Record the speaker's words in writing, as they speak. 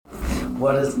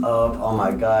What is up, all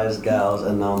my guys, gals,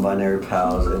 and non-binary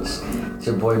pals? It's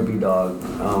your boy B-Dog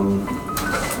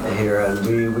here,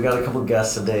 and we got a couple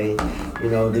guests today.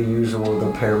 You know, the usual,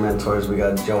 the Pear Mentors. We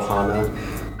got Johanna,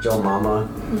 Joe Mama,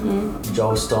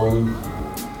 Joe Stone,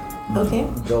 okay,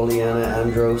 Joliana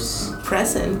Andros,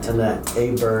 present, and that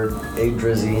A Bird, A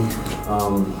Drizzy,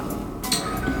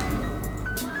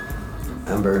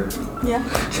 Ember. yeah.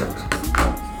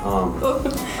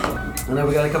 And then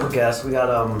we got a couple guests. We got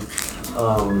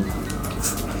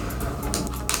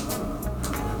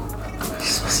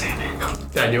what's her name?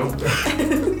 Daniel.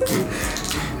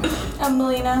 I'm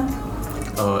Melina.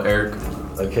 Eric.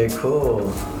 Okay,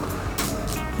 cool.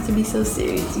 To be so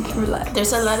serious, you can relax.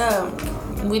 There's a lot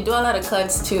of, we do a lot of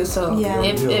cuts too, so Yeah.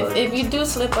 if you do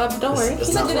slip up, don't worry. It's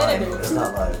He's not gonna do that live. anyway. It's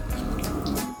not live.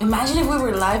 Imagine if we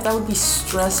were live, that would be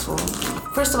stressful.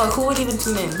 First of all, who would even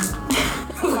tune in?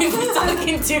 We'd be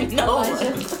talking to no one.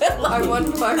 Our one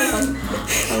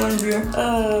viewer.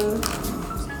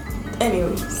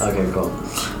 Anyways. Okay, cool.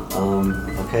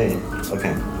 Okay.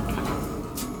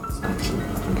 Action.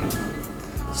 Okay.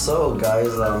 So,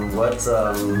 guys, what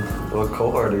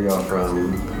cohort are y'all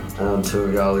from? I know two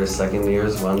of y'all are second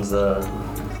years. One's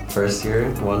first year.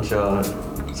 Why don't y'all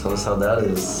tell us how that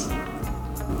is?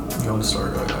 You want to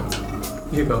start?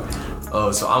 You go.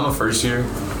 So I'm a first year.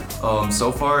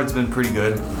 So far it's been pretty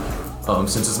good.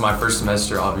 Since it's my first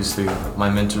semester, obviously my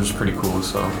mentor's pretty cool.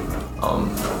 So,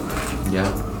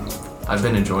 yeah, I've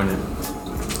been enjoying it.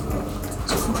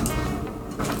 So far.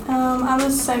 I'm a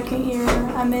second year.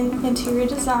 I'm in interior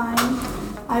design.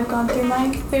 I've gone through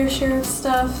my fair share of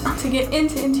stuff to get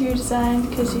into interior design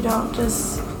because you don't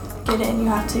just get in. You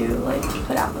have to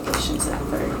put applications in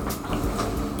for it.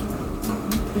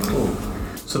 Cool.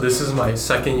 So this is my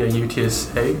second year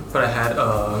UTSA, but I had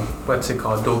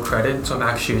dual credit, so I'm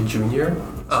actually a junior.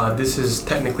 This is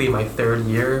technically my third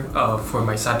year for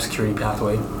my cybersecurity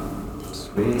pathway.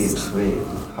 Sweet.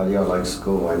 How do y'all like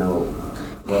school? I know.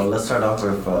 Well, let's start off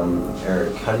with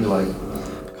Eric. How do you like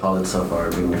college so far,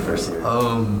 being your first year?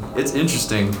 It's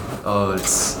interesting.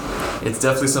 It's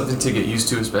definitely something to get used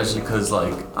to, especially because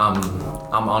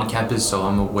I'm on campus, so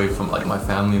I'm away from my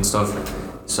family and stuff.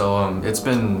 So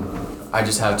I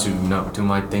just have to do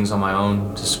my things on my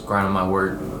own, just grind on my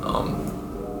work.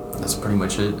 That's pretty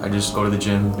much it. I just go to the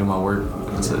gym, do my work.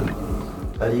 That's it.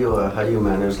 How do you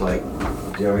manage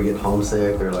do you ever get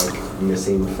homesick or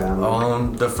missing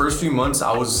family? The first few months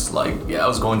I was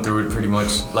going through it pretty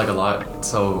much a lot.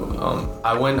 So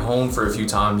I went home for a few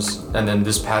times, and then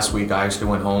this past week I actually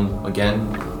went home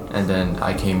again, and then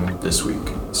I came this week.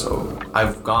 So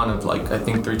I've gone I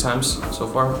think 3 times so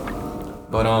far.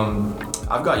 But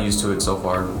I've got used to it so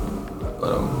far.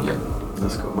 But yeah.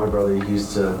 That's cool. My brother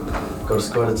used to go to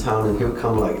school to town, and he would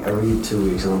come every 2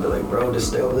 weeks, and I'd be like, bro, just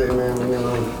stay over there, man. Leave me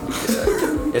alone.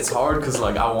 Yeah. It's hard because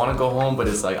I want to go home, but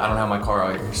it's I don't have my car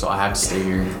out here, so I have to stay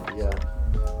here. Yeah.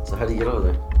 So how do you get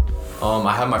over there?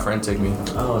 I have my friend take me.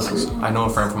 Oh, sweet. I know a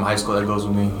friend from high school that goes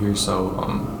with me here, so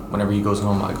whenever he goes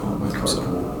home, I go home with him. So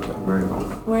yeah. Very cool.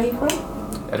 Where are you from?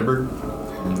 Edinburgh,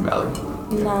 Valley.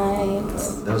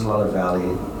 Nice. There's a lot of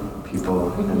Valley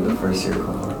people in the first year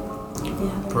cohort.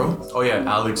 Yeah. Bro? Oh yeah,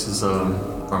 Alex is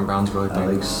from Brownsville, I think.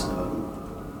 Alex,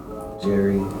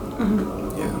 Jerry,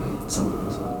 Yeah. someone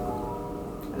else.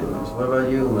 Anyways, what about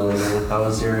you, Melanie? How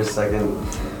was your second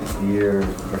year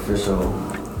official?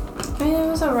 I mean, it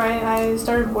was alright. I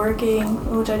started working,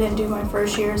 which I didn't do my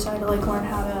first year, so I had to learn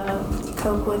how to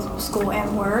cope with school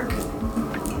and work.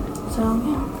 So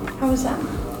yeah, how was that?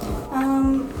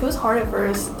 It was hard at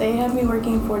first. They had me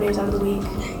working 4 days out of the week,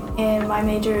 and my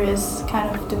major is kind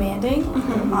of demanding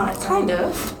on its own.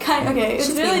 Okay, it's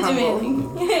She's really being humble.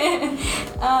 demanding.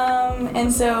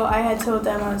 And so I had told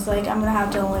them, I was like, I'm gonna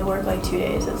have to only work 2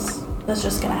 days. That's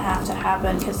just gonna have to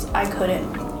happen because I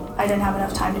didn't have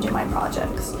enough time to do my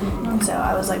projects. And so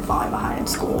I was falling behind in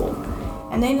school.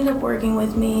 And they ended up working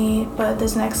with me, but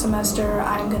this next semester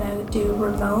I'm gonna do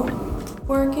remote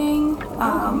working.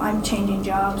 I'm changing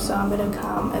jobs, so I'm gonna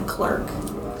become a clerk.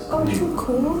 Oh, too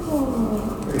cool.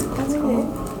 That's cool.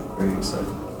 Very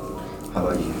excited. How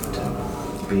about you, Tim?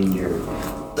 Being your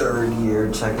third year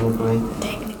technically?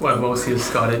 Well, mostly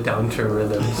just got it down to a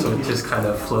rhythm, so it just kind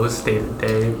of flows day to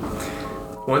day.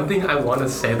 One thing I want to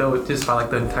say though, just about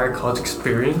the entire college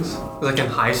experience, in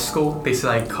high school, they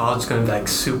say college is gonna be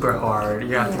super hard.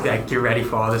 You have to get ready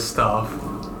for all this stuff.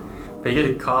 But you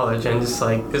get to college and just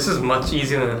this is much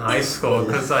easier than high school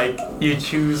because you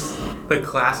choose the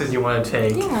classes you want to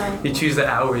take. Yeah. You choose the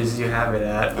hours you have it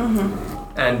at.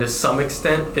 And to some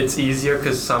extent, it's easier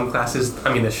because some classes,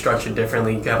 they're structured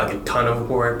differently. You have a ton of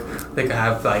work. They could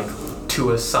have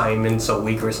 2 assignments a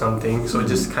week or something. So it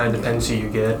just kind of depends who you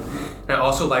get. And I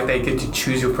also like that you get to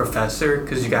choose your professor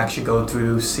because you can actually go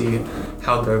through, see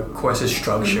how the course is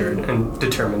structured and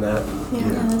determine that. Yeah,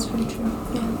 that's pretty true.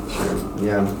 Yeah. Sure.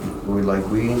 Yeah.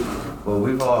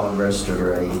 We've all registered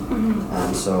already,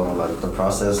 and so like the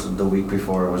process the week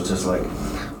before was just like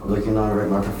looking on Rate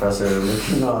My Professor,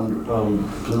 looking on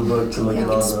Blue Book to look at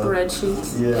all the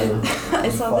spreadsheets. Yeah. I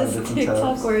saw Five this different TikTok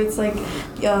tabs. where it's like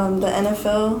the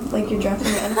NFL, like you're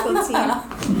drafting your NFL team.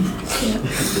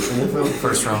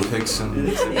 First round picks and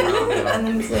And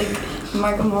then it's like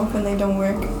mark them off when they don't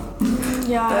work.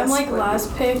 Yeah, I'm That's like what-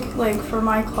 last pick like for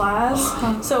my class.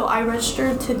 So I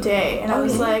registered today, and I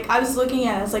was like, I was looking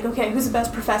at it. I was like, okay, who's the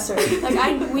best professor?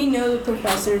 Like we know the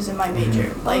professors in my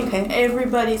major. Like Okay.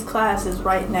 everybody's class is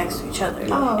right next to each other,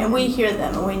 Oh. and we hear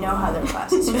them and we know how their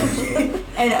class is structured.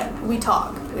 And we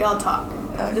talk. We all talk.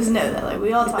 Just know that, like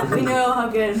we all talk. We know how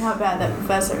good and how bad that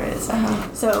professor is.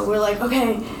 So we're like,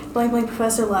 okay, blank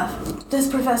professor left. This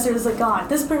professor is like gone.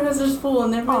 This professor's full,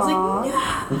 and everybody's like,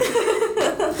 yeah.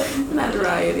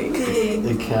 Notoriety.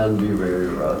 It can be very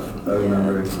rough. I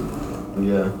remember.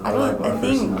 Yeah. I like don't. I our first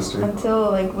think semester.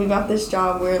 until like we got this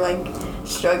job, we're like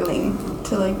struggling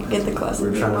to like get the classes.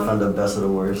 We're trying to find the best of the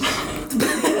worst.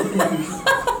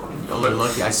 Y'all are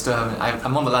lucky. I still haven't.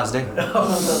 I'm on the last day.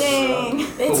 Dang.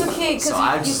 It's okay because So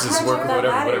I just work with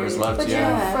whatever's left. But Yeah.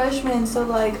 you're a freshman, so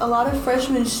like a lot of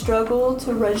freshmen struggle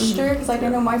to register. Because like I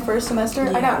know my first semester,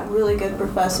 I got really good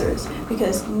professors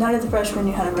because none of the freshmen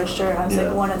knew how to register. And I was Yeah.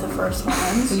 like one of the first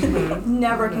ones.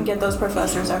 Never can get those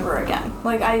professors ever again.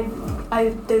 Like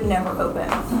they're never open.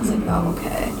 I was like, oh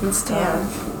okay. It's Yeah.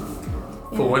 tough.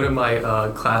 For one of my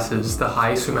classes, the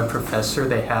highest my professor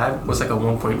they had was like a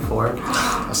 1.4.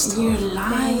 You're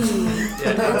lying.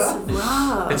 Yeah. That's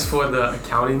rough. It's for the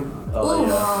accounting. Oh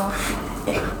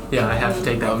yeah. Yeah, I have to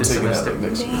take that I'm this taking that semester.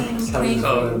 next year. Sounds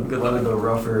Oh, like good one of luck. the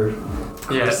rougher.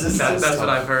 Yeah, courses. that's what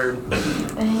I've heard.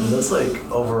 That's like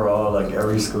overall like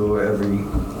every school, every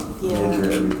major,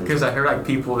 everything. Because I heard like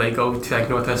people they go to like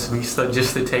Northwest Vista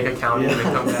just to take accounting and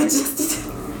then come back.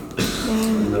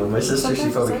 No, my sister she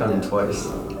Sometimes felt it's like accounting that.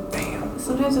 twice.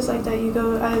 Sometimes it's like that. You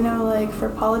go. I know, like for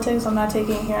politics, I'm not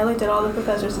taking it here. I looked at all the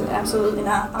professors and absolutely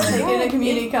not. I'm taking a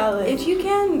community college. If you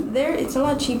can, it's a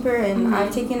lot cheaper, and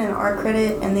I've taken an art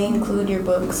credit, and they include your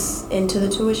books into the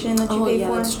tuition that you Oh, pay yeah,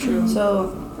 for. that's true.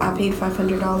 So I paid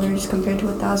 $500 compared to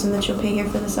 $1,000 that you'll pay here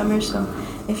for the summer. So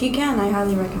if you can, I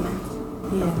highly recommend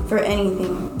Yeah. for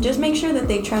anything. Just make sure that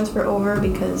they transfer over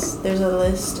because there's a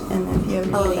list, and if you ever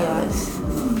Oh, need that yeah. list,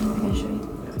 I can show you.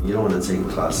 You don't want to take a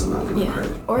class and not get Yeah.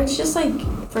 credit. Or it's just like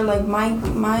for like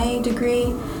my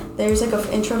degree, there's like a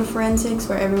intro to forensics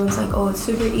where everyone's like, oh, it's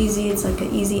super easy. It's like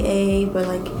an easy A, but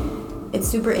like it's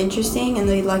super interesting and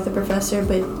they like the professor.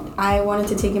 But I wanted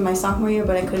to take it my sophomore year,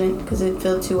 but I couldn't because it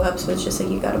filled 2 up. So it's just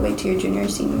like you gotta wait till your junior or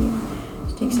senior year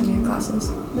to take some of your classes.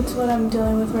 That's what I'm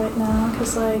dealing with right now.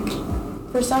 Because like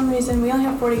for some reason we only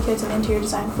have 40 kids in interior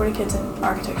design, 40 kids in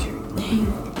architecture.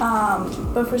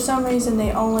 But for some reason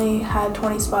they only had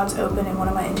 20 spots open in one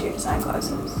of my interior design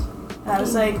classes. And I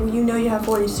was like, well, you know you have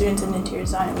 40 students in interior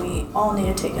design and we all need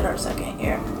to take it our second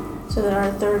year. So that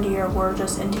our third year we're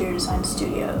just interior design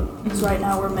studio. Because right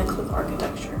now we're mixed with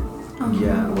architecture.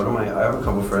 Yeah, I have a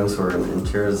couple friends who are in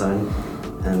interior design,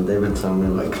 and they've been telling me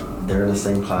like they're in the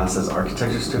same class as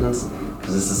architecture students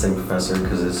because it's the same professor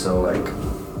because it's so like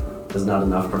there's not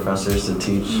enough professors to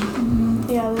teach.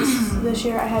 Yeah, this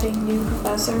year I had a new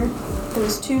professor. There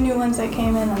was 2 new ones that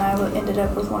came in and I ended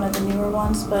up with one of the newer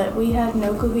ones, but we had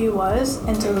no clue who he was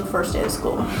until the first day of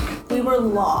school. We were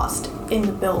lost in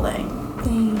the building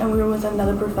and we were with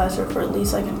another professor for at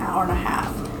least like an hour and a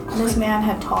half. And this man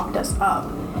had talked us up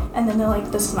and then they're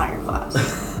like, this is not your class.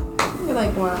 You're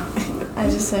like, wow, I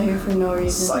just sat here for no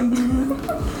reason.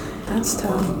 That's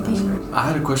tough. I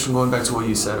had a question going back to what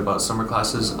you said about summer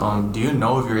classes. Do you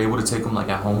know if you're able to take them like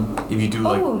at home if you do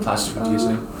like classes for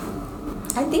TSA?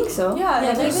 I think so.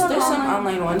 Yeah, There's some online.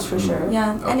 online ones for sure.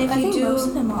 Yeah, and if I you think do, most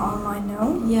of them are online,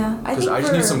 no? yeah, I Because think I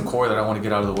just for, need some core that I want to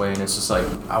get out of the way, and it's just like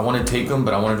I want to take them,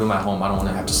 but I want to do them at home. I don't want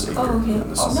to have to sit here. Oh, okay.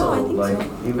 This is- Also, No, I think like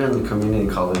so. even community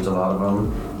college, a lot of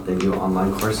them they do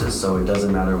online courses, so it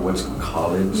doesn't matter which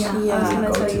college Yeah, I was you gonna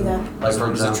go tell to. you that. Like for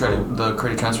the example,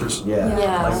 credit transfers. yeah.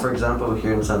 Yeah. Like for example,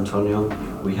 here in San Antonio,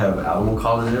 we have Alamo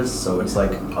colleges, so it's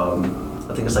like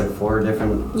I think it's like 4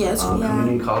 different Yes.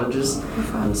 community colleges,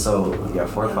 and so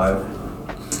 4 or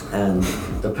 5. And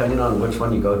depending on which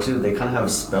one you go to, they kind of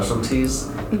have specialties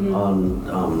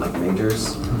on like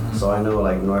majors. So I know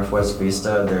like Northwest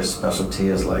Vista, their specialty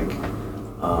is like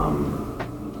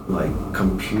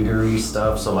computery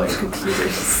stuff. So like,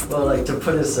 well, like to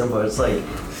put it simple, it's like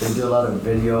they do a lot of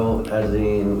video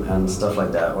editing and stuff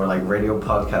like that, or like radio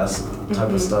podcast type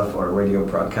of stuff, or radio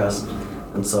broadcast.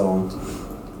 And so,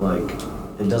 like,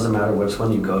 it doesn't matter which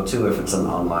one you go to if it's an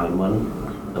online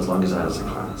one, as long as it has a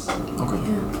class.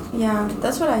 Okay. Yeah,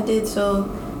 that's what I did. So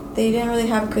they didn't really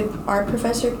have good art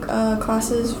professor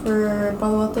classes for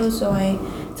Palo Alto, so I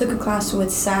took a class with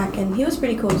Zach, and he was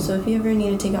pretty cool. So if you ever need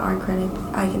to take an art credit,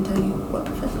 I can tell you what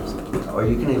professors. Or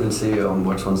you can even see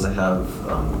which ones they have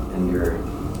in your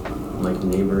like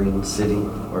neighboring city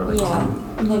or like town.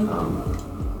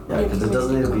 Yeah, because it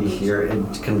doesn't need to be here.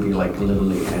 It can be like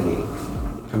literally any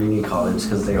community college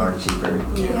because they are cheaper.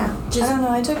 Yeah. I don't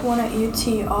know. I took one at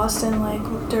UT Austin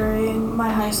like during my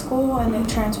high school, and it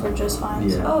transferred just fine.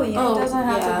 Yeah. Oh yeah. It doesn't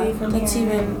have to be from that's here.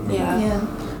 even Yeah.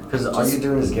 Because all you're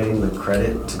doing is getting the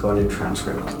credit to go on your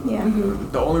transcript. Yeah.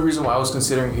 The only reason why I was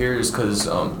considering here is because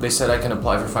they said I can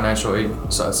apply for financial aid,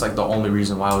 so that's like the only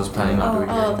reason why I was planning on doing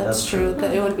it Oh, here. that's That's true.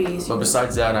 That it would be easier. But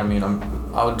besides that, I mean,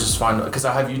 I would just find, because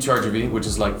I have UTRGV, which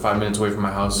is like 5 minutes away from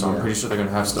my house, so I'm Yeah. pretty sure they're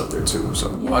gonna have stuff there too. So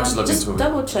I'll just look into it.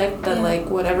 double check that like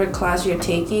whatever class you're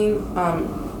taking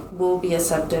will be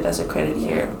accepted as a credit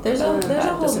here. There's a whole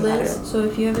doesn't list. matter. So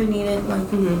if you ever need it, like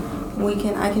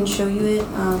I can show you it.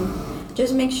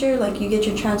 Just make sure like you get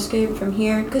your transcript from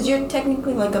here, because you're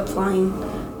technically like applying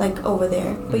like over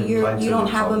there, but you don't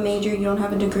have a major, you don't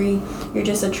have a degree, you're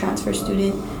just a transfer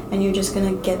student, and you're just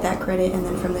gonna get that credit, and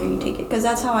then from there you take it. Because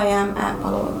that's how I am at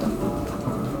Palo Alto.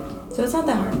 So it's not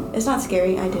that hard. It's not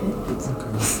scary. I did it.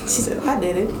 She said, I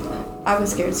did it. I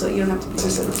was scared, so you don't have to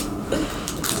fix it.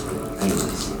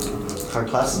 Anyways, how are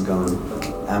classes going?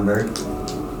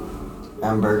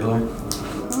 Burglar?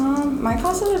 My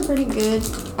classes are pretty good.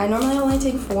 I normally only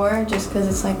take 4 just because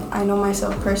it's like I know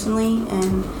myself personally,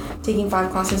 and taking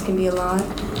 5 classes can be a lot.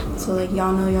 So like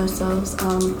y'all know yourselves.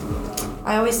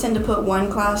 I always tend to put one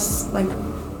class like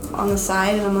on the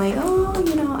side, and I'm like, oh,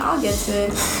 I'll get to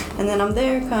it. And then I'm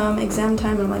there come exam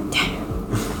time, and I'm like, damn.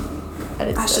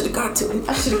 I should have got to it.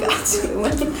 I should have got to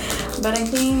it. But I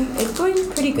think it's going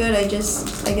pretty good. I guess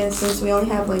since we only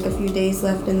have like a few days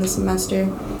left in the semester.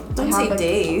 Don't say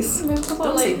days.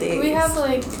 Don't say days. We have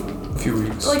like A few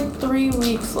weeks. 3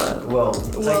 weeks left. Well,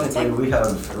 technically we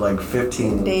have like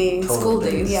 15 days. total School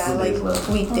days. Yeah, school like days left.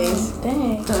 weekdays.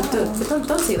 Dang.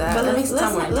 Don't say that. But That makes it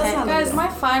sound more let's not intense. Guys, my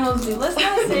finals due. Let's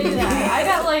not say that. I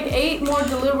got like 8 more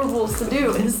deliverables to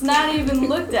do. It's not even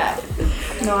looked at.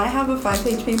 No, I have a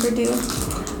 5-page paper due.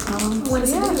 When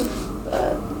is it due?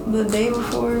 The day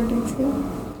before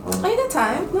Thanksgiving. Oh, you got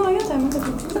time. No, I got time. I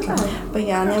got time. Okay. But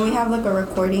yeah, and then we have like a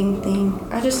recording thing.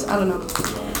 I don't know.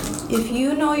 If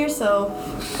you know yourself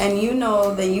and you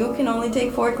know that you can only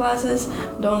take 4 classes,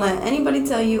 don't let anybody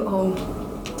tell you, oh,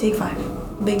 take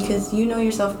 5. Because you know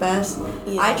yourself best.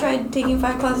 Yeah. I tried taking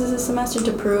 5 classes this semester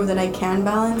to prove that I can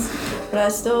balance, but I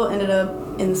still ended up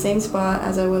in the same spot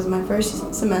as I was my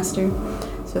first semester.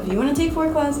 So if you want to take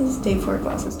 4 classes, take 4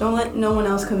 classes. Don't let no one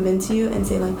else convince you and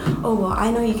say like, oh, well,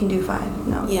 I know you can do 5.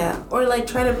 No. Yeah, or like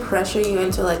try to pressure you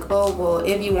into like, oh, well,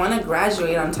 if you want to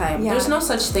graduate on time, Yeah. there's no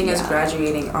such thing as Yeah.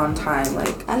 graduating on time.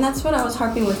 Like, And that's what I was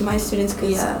harping with my students,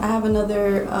 because Yeah. I have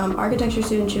another architecture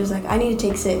student. She was like, I need to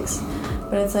take 6.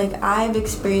 But it's like, I've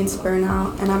experienced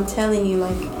burnout, and I'm telling you,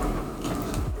 like,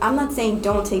 I'm not saying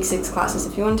don't take 6 classes.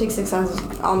 If you want to take 6 classes,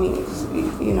 all means,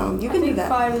 you can do that.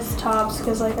 5 is tops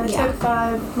because like I Yeah. took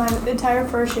 5. My entire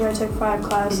first year I took 5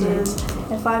 classes,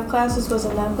 and 5 classes was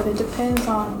enough. But it depends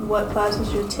on what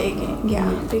classes you're taking. Yeah.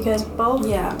 Because both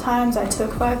times I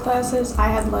took 5 classes, I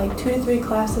had like 2 to 3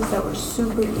 classes that were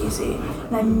super easy,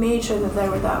 and I made sure that they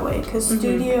were that way. Because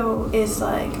studio is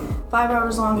like 5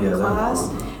 hours long in Yeah, they're class,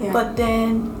 long. Yeah. but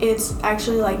then it's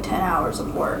actually like 10 hours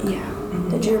of work. Yeah.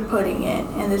 That you're putting in,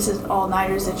 and this is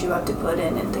all-nighters that you have to put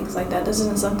in and things like that. This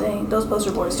isn't something, those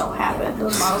poster boards don't happen.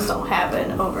 Those models don't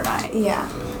happen overnight. Yeah.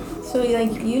 So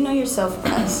like, you know yourself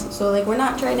best. So like, we're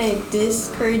not trying to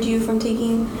discourage you from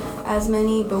taking as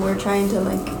many, but we're trying to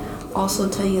like also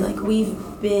tell you like, we've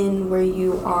been where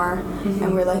you are,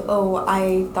 and we're like, oh,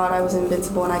 I thought I was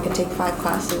invincible and I could take 5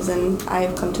 classes, and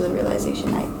I've come to the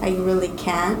realization I really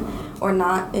can't, or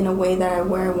not in a way that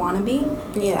where I want to be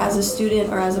as a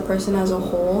student or as a person as a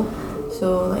whole.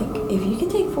 So like, if you can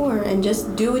take 4 and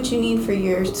just do what you need for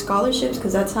your scholarships,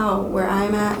 because that's where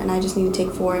I'm at, and I just need to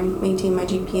take 4 and maintain my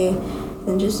GPA,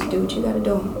 then just do what you gotta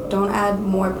do. Don't add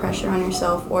more pressure on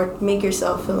yourself or make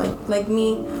yourself feel like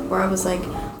me, where I was like,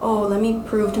 oh, let me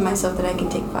prove to myself that I can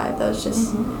take 5. That was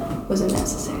just wasn't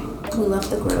necessary. we love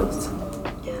the growth.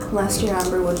 Last year,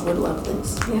 Amber would love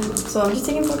this. Yeah. So I'm just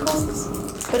taking 4 classes.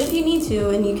 But if you need to,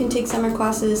 and you can take summer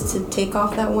classes to take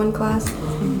off that 1 class,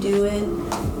 do it.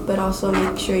 But also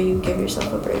make sure you give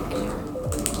yourself a break.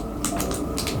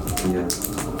 Yeah.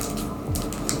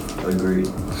 Agreed.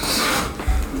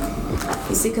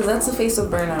 You see, because that's the face of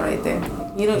burnout right there.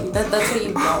 You don't. That's what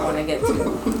you don't want to get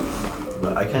to.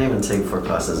 But I can't even take 4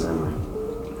 classes anymore.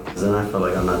 Because then I feel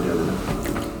like I'm not doing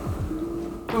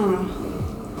enough. I don't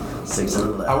know. 6 and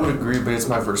 11. I would agree, but it's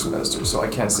my first semester, so I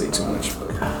can't say too much.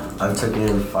 But I've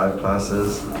taken 5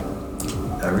 classes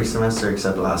every semester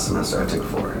except last semester I took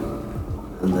 4.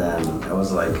 And then I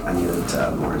was like, I needed to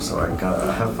add more, so I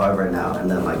have 5 right now, and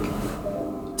then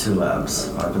like 2 labs.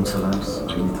 5 and 2 labs?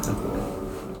 Maybe 3.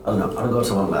 I don't know, I'll go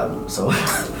to 1 lab, so.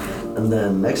 And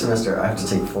then next semester I have to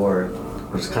take 4,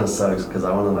 which kind of sucks because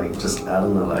I want to like just add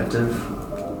an elective.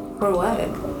 For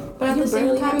what? But at You the same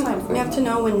barely have time, time for you it. have to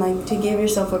know when like to give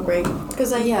yourself a break.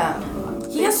 Because like Yeah.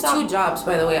 He has 2 jobs,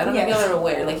 by the way. I don't know if Yes. y'all are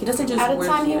aware. Like, he doesn't just at a work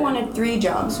time he here. wanted 3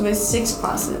 jobs with 6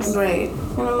 classes. Right.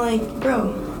 And I'm like,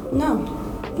 bro, no.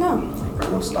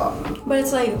 No, stop. But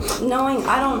it's like knowing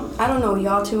I don't know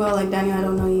y'all too well. Like Daniel, I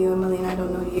don't know you. Emily, and I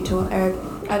don't know you too well. Eric,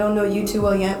 I don't know you too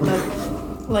well yet. But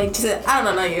like She said, I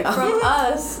don't know you. from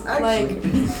us, like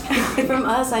from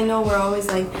us, I know we're always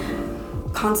like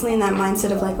constantly in that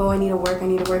mindset of like, oh, I need to work.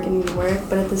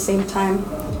 But at the same time,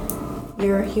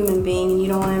 you're a human being, and you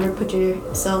don't want to ever put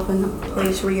yourself in a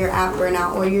place where you're at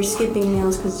burnout or you're skipping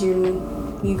meals because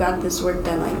you got this work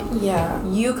done. Like, Yeah.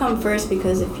 you come first,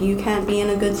 because if you can't be in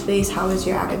a good space, how is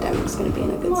your academics going to be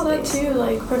in a good Well, that space? too,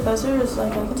 like professors,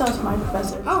 like I can talk to my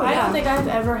professors. Oh, I yeah. don't think I've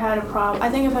ever had a problem. I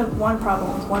think I've had one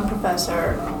problem with one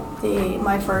professor,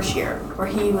 my first year, where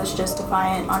he was just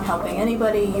defiant on helping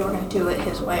anybody. You were going to do it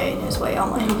his way and his way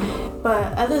only.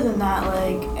 But other than that,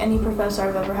 like any professor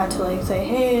I've ever had to like say,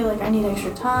 hey, like I need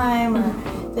extra time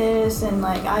or this, and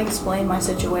like I explained my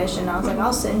situation. I was like,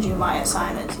 I'll send you my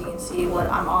assignment so you can see what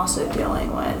I'm also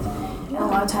dealing with. And a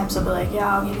lot of times they'll be like,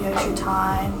 yeah, I'll give you extra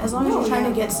time. As long as you're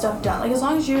trying to get stuff done. Like as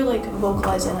long as you're like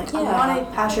vocalizing, like I want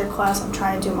to pass your class, I'm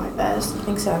trying to do my best.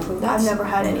 Exactly. I've never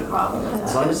had any problem with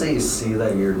As that. long as they see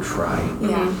that you're trying,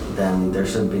 then there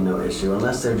should be no issue,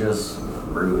 unless they're just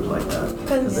rude like that.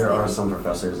 Because there are some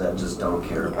professors that just don't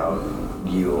care about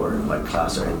you or like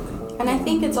class or anything. And I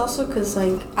think it's also because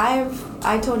like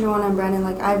I told Joanna and Brandon,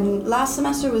 like last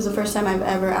semester was the first time I've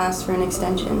ever asked for an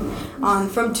extension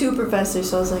from 2 professors.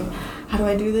 So I was like, how do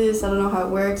I do this? I don't know how it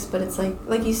works. But it's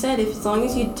like you said, as long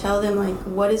as you tell them like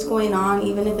what is going on,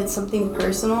 even if it's something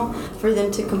personal, for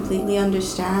them to completely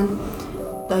understand,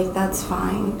 like that's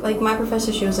fine. Like my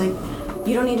professor, she was like,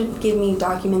 you don't need to give me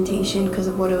documentation because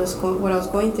of what I was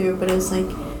going through. But it was like,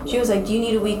 she was like, do you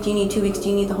need a week? Do you need 2 weeks? Do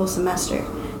you need the whole semester?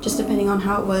 Just depending on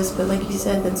how it was. But like you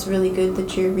said, that's really good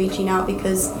that you're reaching out,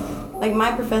 because like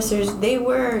my professors, they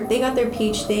got their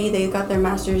PhD, they got their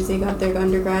master's, they got their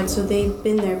undergrad, so they've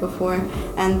been there before,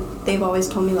 and they've always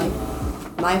told me like,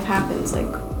 life happens,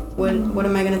 like what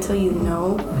am I gonna tell you?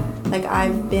 No, like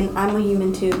I'm a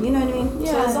human too, you know what I mean?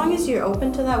 Yeah. So as long as you're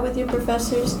open to that with your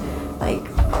professors, like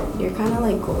you're kind of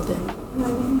like golden, you know what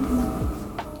I mean?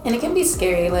 And it can be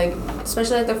scary, like,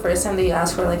 especially like the first time that you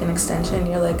ask for like an extension,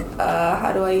 you're like,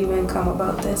 how do I even come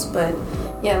about this? But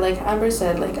yeah, like Amber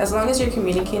said, like as long as you're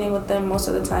communicating with them, most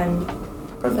of the time,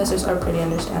 professors are pretty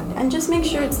understanding. And just make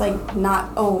sure it's like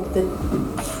not the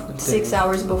 6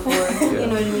 hours before, you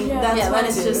know what I mean? Yeah. That's when that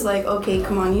it's too. just like, okay,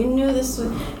 come on, you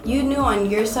knew on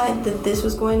your side that this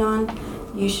was going on.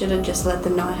 You should have just let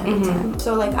them know ahead of time.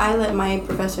 So like I let my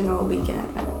professor know a week in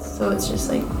advance. So it's just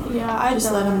like, Yeah, I've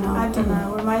Just done let 'em that. know. I've done that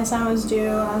where my assignment was due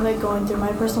and I was like going through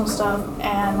my personal stuff,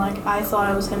 and like I thought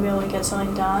I was gonna be able to get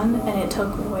something done, and it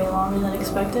took way longer than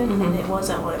expected, and it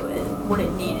wasn't what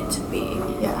it needed to be.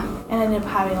 yeah. And I ended up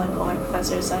having like all my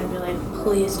professors, I'd be like,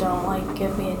 please don't like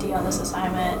give me a D on this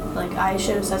assignment. Like I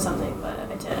should have said something, but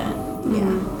I didn't.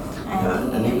 Yeah.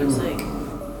 And and he was even-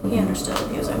 like, he understood.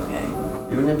 He was like, okay.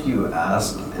 Even if you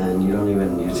ask and you don't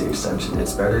even use the extension,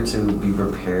 it's better to be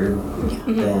prepared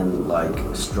than like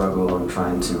struggle and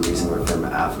trying to reason with them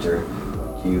after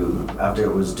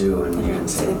it was due and you didn't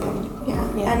say anything. Yeah.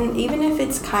 Yeah. And even if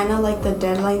it's kind of like the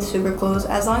deadline super close,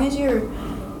 as long as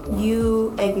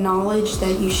you acknowledge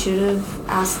that you should have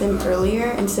asked them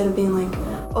earlier instead of being like,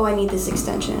 oh, I need this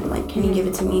extension. Like, can you give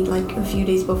it to me like a few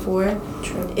days before?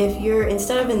 True. If you're,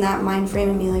 instead of in that mind frame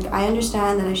and being like, I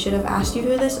understand that I should have asked you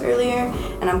for this earlier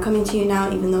and I'm coming to you now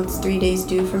even though it's 3 days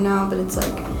due from now, but it's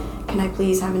like, can I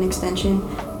please have an extension?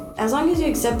 As long as you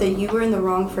accept that you were in the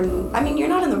wrong you're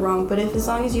not in the wrong, but as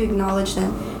long as you acknowledge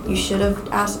that you should have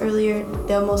asked earlier,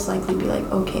 they'll most likely be like,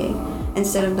 okay,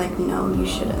 instead of like, no, you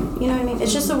shouldn't. You know what I mean?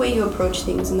 It's just the way you approach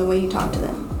things and the way you talk to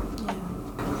them.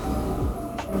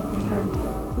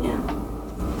 Yeah.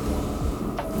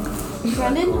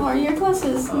 Brandon, how are your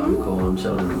classes? I'm cool, I'm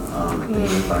chilling.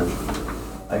 Things are fine.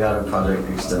 I got a project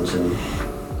extension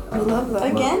We love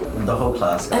that. Again? The whole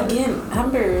class got it. Again,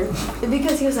 Amber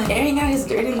Because he was like, airing out his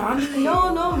dirty laundry.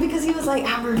 no, because he was like,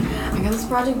 Amber, I got this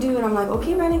project due, and I'm like,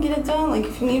 okay, Brandon, get it done. Like,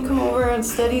 if you need to come over and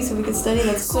study so we could study,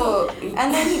 that's cool. So,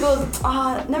 And then he goes,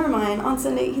 never mind. On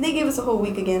Sunday, they gave us a whole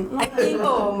week again. I'm like,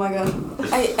 oh my god.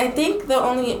 I think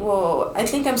I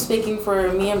think I'm speaking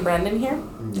for me and Brandon here.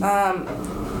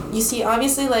 You see,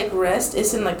 obviously, like, rest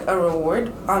isn't like a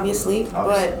reward, obviously.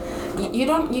 But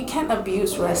you can't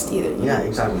abuse rest either. Yeah,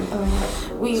 exactly.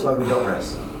 That's why we don't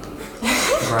rest.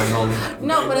 Right home.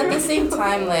 No, but at the same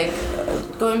time, like,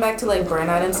 going back to like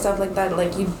burnout and stuff like that,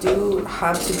 like, you do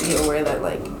have to be aware that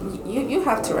like you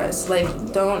have to rest. Like,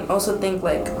 don't also think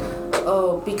like,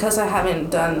 oh, because I haven't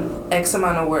done X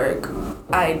amount of work,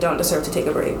 I don't deserve to take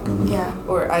a break. Yeah.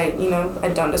 Or I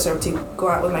don't deserve to go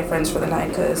out with my friends for the night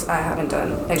because I haven't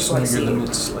done X, Y, Just know Z. your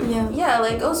limits, like, Yeah,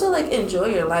 like, also, like, enjoy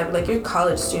your life. Like, you're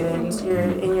college students. You're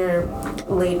in your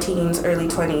late teens, early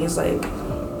 20s. Like,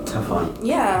 Have fun.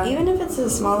 yeah. Even if it's the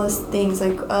smallest things,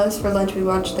 like us for lunch, we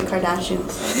watch the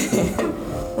Kardashians.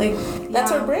 Like,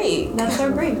 That's our break. That's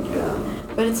our break. Yeah.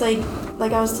 But it's like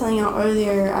I was telling y'all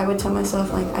earlier, I would tell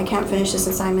myself, like, I can't finish this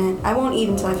assignment. I won't eat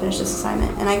until I finish this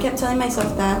assignment. And I kept telling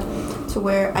myself that to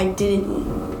where I didn't eat.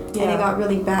 And Yeah. it got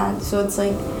really bad. So it's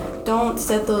like, don't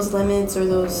set those limits or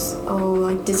those,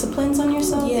 like, disciplines on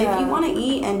yourself. Yeah. If you want to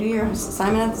eat and do your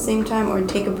assignment at the same time or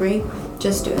take a break,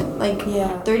 just do it. Like,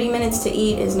 Yeah. 30 minutes to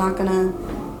eat is not going to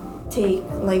take,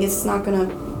 like, it's not going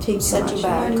to take too Set much. you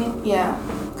back. You know what I mean? Yeah.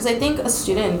 Because I think a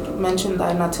student mentioned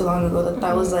that not too long ago,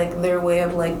 that was, like, their way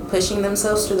of, like, pushing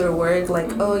themselves through their work. Like,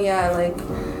 oh, yeah, like,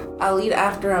 I'll eat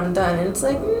after I'm done. And it's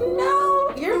like, no,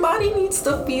 your body needs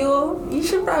to fuel. You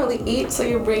should probably eat so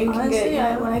your brain can Honestly,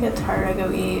 get... when I get tired, I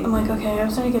go eat. I'm like, okay, I'm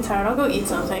starting to get tired. I'll go eat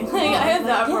something. Like, I have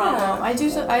that Yeah. problem.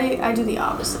 I do the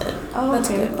opposite. Oh, That's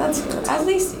okay. good. That's good. At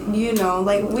least you know.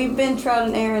 Like, we've been trial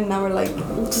and error, and now we're like,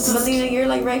 Melina, you're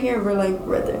like right here. We're like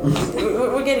right there.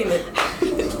 We're getting it.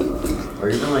 Or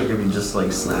even like if you just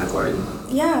like snack or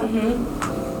Yeah.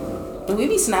 Mm-hmm. We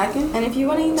be snacking. And if you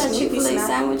want to eat that We be Chick-fil-A snack-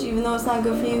 sandwich, even though it's not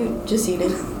good for you, just eat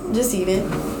it. Just eat it.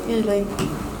 You're like,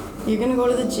 you're gonna go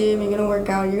to the gym. You're gonna work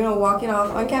out. You're gonna walk it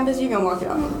off on campus. You're gonna walk it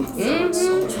off. Mm-hmm.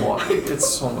 so much walking. It's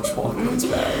so much walking. It's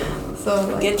bad. So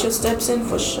like, Get your steps in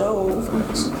for sure.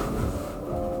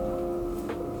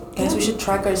 Guys, we should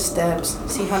track our steps.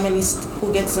 See how many,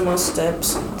 who gets the most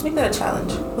steps. Let's make that a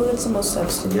challenge. Who gets the most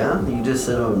steps? yeah, you just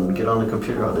sit and get on the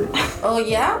computer all day. Oh,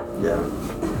 yeah? Yeah.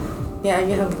 Yeah,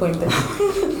 you have a point there.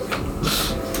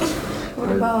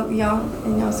 what about y'all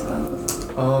and y'all's classes?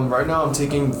 Right now I'm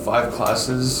taking 5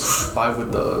 classes, 5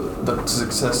 with the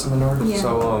success seminar. Yeah.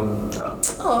 So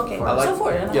Oh, okay. I like, So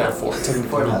 4 and a half. yeah, 4, taking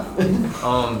 4.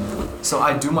 So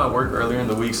I do my work earlier in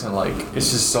the weeks, and like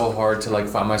it's just so hard to like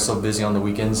find myself busy on the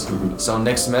weekends. So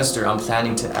next semester I'm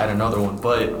planning to add another one,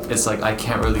 but it's like I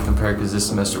can't really compare because this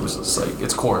semester was just like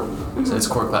it's core, so it's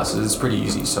core classes. It's pretty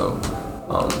easy. So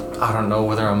I don't know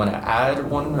whether I'm gonna add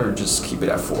one or just keep it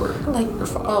at 4 Like, or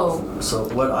 5. oh, So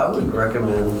what I would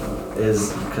recommend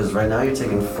is, because right now you're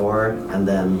taking 4 and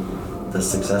then the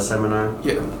success seminar,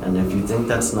 Yeah. and if you think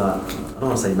that's not, I don't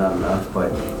want to say not enough,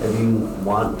 but if you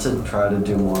want to try to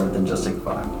do more, then just take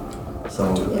 5.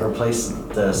 So replace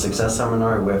the success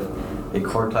seminar with a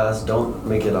core class. Don't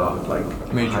make it a like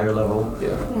Major. higher level.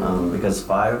 Yeah. Because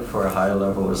 5 for a higher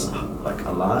level is like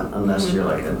a lot unless you're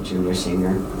like a junior,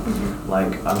 senior.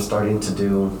 Like I'm starting to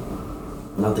do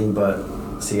nothing but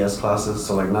CS classes,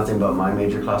 so like nothing but my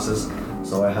major classes.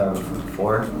 So I have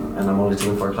 4 and I'm only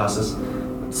taking 4 classes.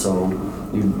 So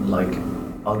you like,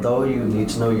 although you need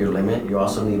to know your limit, you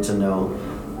also need to know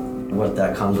what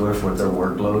that comes with their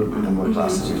workload and what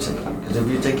classes you're taking. Because if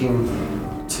you're taking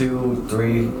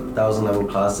 2,000-3,000 level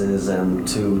classes and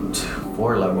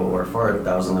 2-4 level or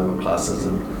 4,000 level classes,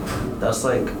 and that's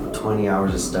like 20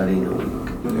 hours of studying a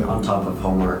week on top of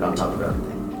homework, on top of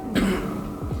everything.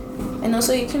 and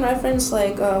also you can reference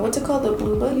like, what's it called, the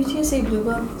blue book? UTSA Blue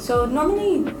Book. So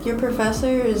normally your professor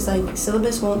is like,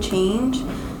 syllabus won't change.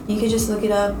 You could just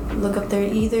look up there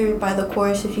either by the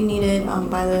course if you need it,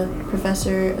 by the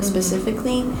professor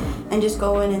specifically, and just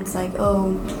go in and it's like,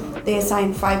 oh, they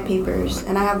assign 5 papers,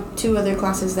 and I have 2 other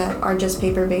classes that are just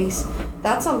paper-based.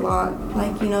 That's a lot,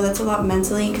 like, that's a lot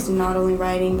mentally, because you're not only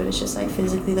writing, but it's just like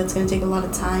physically that's going to take a lot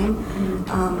of time.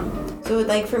 So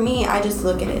like for me, I just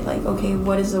look at it like, okay,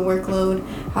 what is the workload?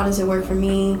 How does it work for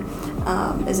me?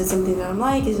 Is it something that I'm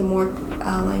like? Is it more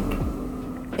like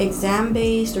exam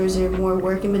based, or is there more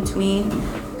work in between?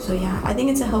 So yeah, I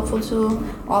think it's a helpful tool.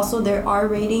 Also, there are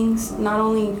ratings, not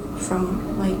only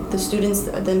from like the students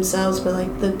themselves, but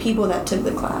like the people that took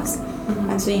the class.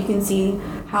 And so you can see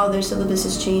how their syllabus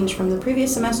has changed from the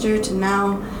previous semester to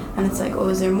now, and it's like, oh,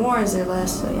 is there more? Is there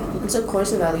less? So yeah. It's a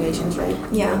course evaluations, right?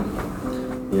 Yeah.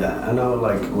 Yeah, I know.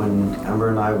 Like when Amber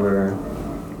and I were,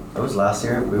 it was last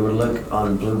year. We would look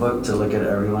on Blue Book to look at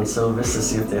everyone's syllabus to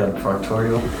see if they had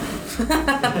proctorial.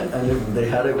 And if they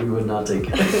had it, we would not take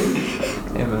it.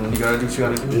 Yeah, man, you gotta do what you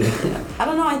gotta do. Yeah. I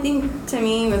don't know. I think to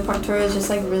me, with proctorial, it's just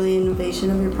like really an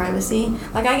invasion of your privacy.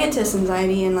 Like I get test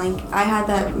anxiety, and like I had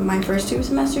that my first 2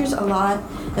 semesters a lot,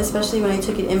 especially when I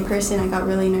took it in person. I got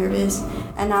really nervous,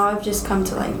 and now I've just come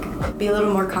to like be a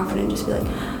little more confident. Just be like,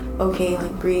 okay,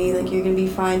 like breathe. Like you're gonna be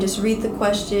fine. Just read the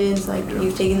questions. Like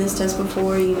you've taken this test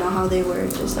before. You know how they work.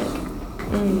 Just like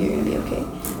you're gonna be okay.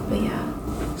 But yeah.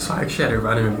 So I actually had a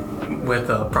run-in with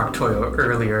Proctorio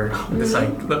earlier. This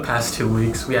like the past 2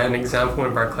 weeks. We had an exam for one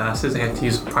of our classes. I had to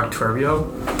use Proctorio,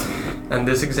 and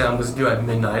this exam was due at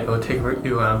midnight. It would take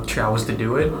you 2 hours to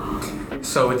do it.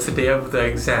 So it's the day of the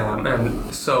exam,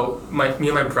 and so me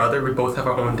and my brother, we both have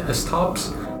our own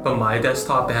desktops. But my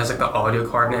desktop, it has like the audio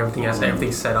card and everything. It has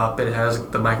everything set up. It has like,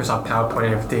 the Microsoft PowerPoint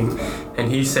and everything. And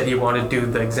he said he wanted to do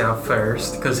the exam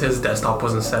first because his desktop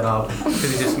wasn't set up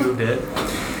because he just moved it.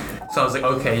 So I was like,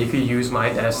 okay, if you use my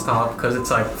desktop, because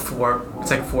it's like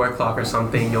 4 o'clock or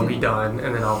something, you'll be done,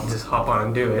 and then I'll just hop on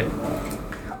and do it.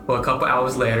 Well, a couple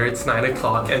hours later, it's 9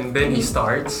 o'clock, and then he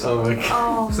starts. Oh my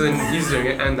god. So then he's doing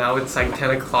it, and now it's like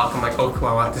 10 o'clock. I'm like, oh, cool,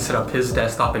 I have to set up his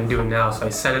desktop and do it now. So I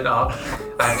set it up.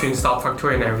 I have to install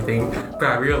Proctorio and everything. But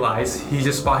I realized he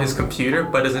just bought his computer,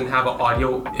 but doesn't have an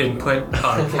audio input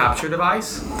capture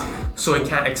device. So it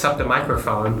can't accept a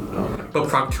microphone. But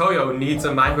Proctorio needs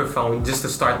a microphone just to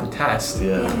start the test.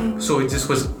 Yeah. So it just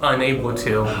was unable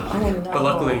to. Oh, But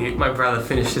luckily, my brother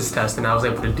finished his test and I was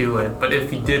able to do it. But if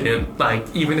he didn't, like,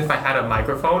 even if I had a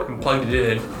microphone and plugged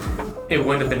it in, it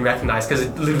wouldn't have been recognized because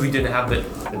it literally didn't have the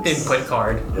input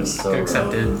card It's so to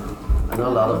accept it. I know a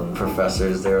lot of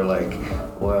professors, they're like,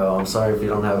 well, I'm sorry if you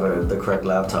don't have the correct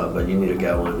laptop, but you need to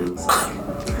get one. It's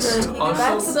like, Also,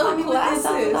 That's so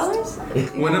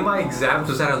classist. one of my exams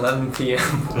was at 11 p.m.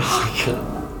 oh my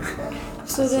god.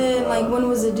 So then, like, when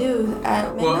was it due?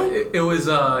 At midnight? Well, it was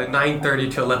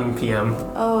 9:30 to 11 p.m.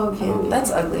 Oh, okay.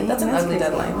 That's ugly. That's an That's ugly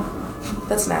crazy. deadline.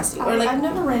 That's nasty. Or I've like,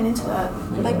 never ran into that.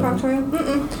 Like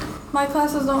proctorial? My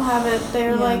classes don't have it.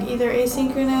 They're Yeah. like either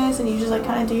asynchronous and you just like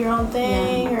kind of do your own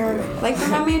thing, or Like for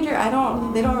my major,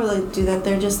 they don't really do that.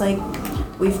 They're just like,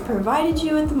 we've provided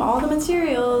you with all the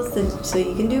materials so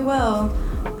you can do well.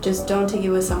 Just don't take it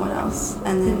with someone else.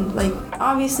 And then, like,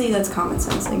 obviously that's common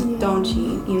sense. Like, don't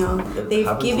cheat. You know, It they've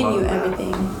happens given a lot you in math.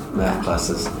 everything. Math Yeah.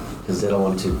 classes, because they don't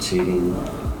want you cheating,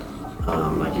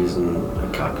 like using a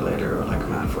calculator or like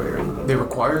mathware or anything. They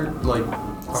require like.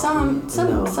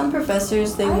 No. Some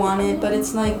professors they want it, but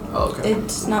it's like Oh, okay.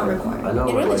 it's not required. I know.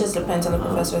 it really like, just depends on the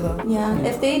professor, though. Yeah,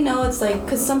 if they know it's like,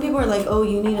 because some people are like, oh,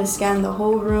 you need to scan the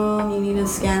whole room, you need to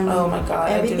scan Oh my god. I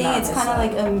do everything. not It's miss kind of that.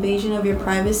 like an invasion of your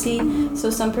privacy. So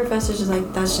some professors are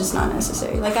like, that's just not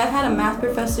necessary. Like I've had a math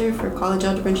professor for college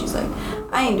algebra, and she's like,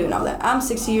 I ain't doing all that. I'm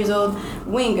 60 years old.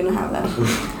 We ain't gonna have that.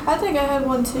 I think I had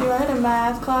one too. I had a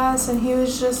math class and he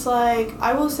was just like,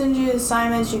 I will send you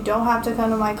assignments. You don't have to come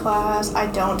to my class. I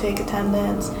don't take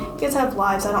attendance. Kids have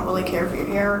lives. I don't really care if you're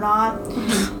here or not.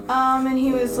 And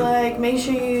he was like, make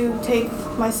sure you take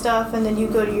my stuff and then you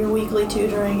go to your weekly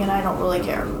tutoring and I don't really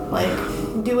care. Like,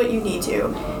 do what you need to.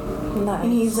 Nice.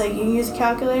 And he's like, you can use a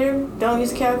calculator? Don't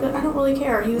use a calculator? I don't really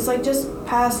care. He was like, just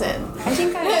pass it. I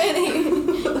think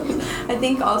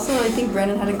I think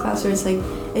Brennan had a class where it's like,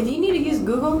 if you need to use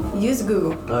Google, use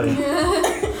Google. Oh, yeah.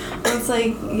 It's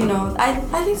like, you know, I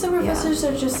think some professors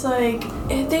are just like,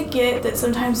 they get that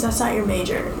sometimes that's not your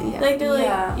major. Yeah. Like, they're like,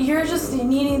 Yeah. you're just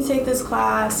needing to take this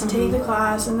class, take the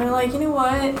class, and they're like, you know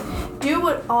what? Do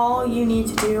what all you need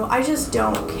to do. I just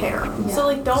don't care. Yeah. So,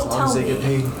 like, don't As long tell as they me. get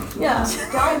paid. Yeah,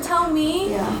 don't tell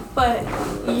me, yeah. but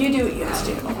you do what you have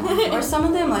to do. Or some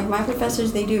of them, like my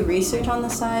professors, they do research on the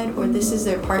side, or this is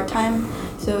their part-time.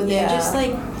 So they're Yeah. just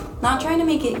like, not trying to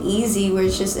make it easy where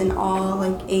it's just an all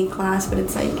like A class, but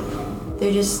it's like,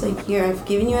 they're just like, here, I've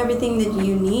given you everything that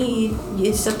you need.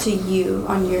 It's up to you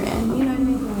on your end. You know what I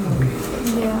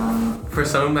mean? Yeah. For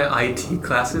some of my IT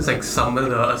classes, like some of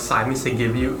the assignments they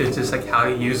give you is just like how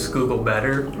to use Google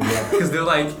better. Because they're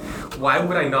like, why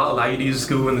would I not allow you to use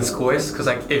Google in this course? Because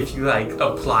like if you like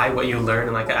apply what you learn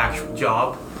in like an actual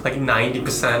job, like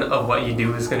 90% of what you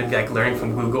do is going to be like learning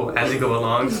from Google as you go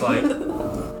along. So like,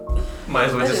 might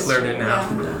as well just learn it now.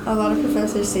 Yeah. A lot of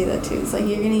professors say that too. It's like,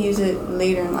 you're gonna use it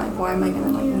later in life. Why am I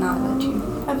gonna like not let you?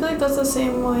 I feel like that's the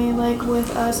same way, like,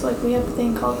 with us. Like, we have a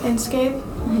thing called Inkscape.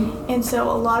 And so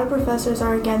a lot of professors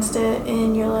are against it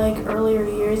in your, like, earlier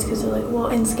years because they're like, well,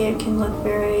 Inkscape can look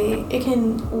it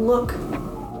can look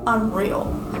unreal.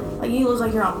 like you look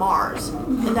like you're on Mars,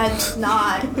 and that's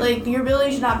not like your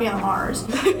building should not be on Mars.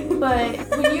 But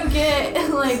when you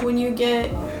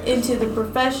get into the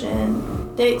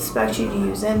profession, they expect you to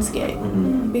use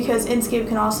Enscape because Enscape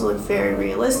can also look very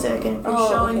realistic, and if you're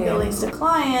showing buildings to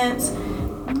clients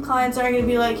aren't going to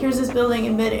be like, here's this building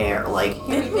in midair, like,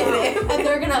 here you go. And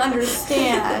they're going to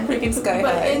understand. Freaking sky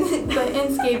high. But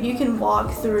Enscape, you can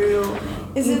walk through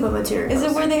materials. Is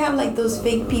it where they have like those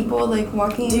fake people like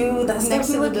walking Dude, that's next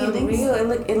to the buildings? real. It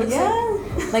looks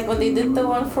like when they did the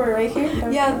one for right here.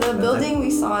 Yeah, the building we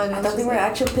saw it. I thought they were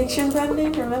actual pictures,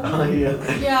 Brandon, remember? Oh yeah.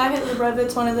 Yeah, I had the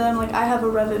Revit's one of them. Like, I have a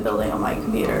Revit building on my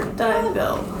computer that I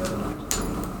built.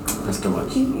 That's too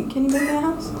much. Can you bring me a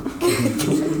house?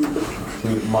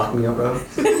 Can you mock me up, bro?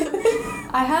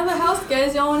 I have a house,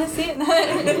 guys. Y'all want to see it?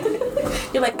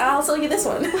 You're like, I'll sell you this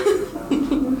one.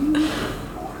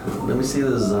 Let me see the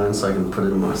design so I can put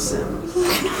it in my Sims.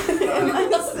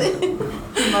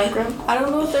 Minecraft. I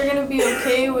don't know if they're gonna be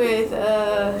okay with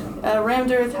a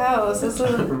rammed earth house. It's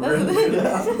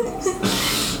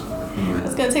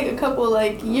gonna take a couple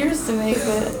like years to make,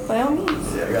 but by all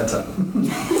means. Yeah, I got time.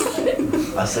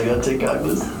 I still gotta take out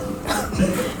this.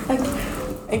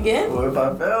 Again? What if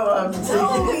I fail? I have to take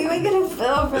No, it. you ain't gonna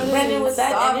fail for this. Brandon, with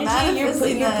that Stop energy,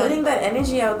 you're putting that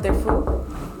energy out there, fool.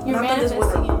 You're Not that this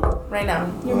manifesting would- it. Right now.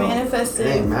 You're Well, manifesting.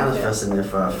 It ain't manifesting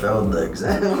if I failed the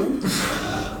exam.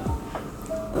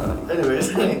 Anyways,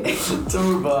 to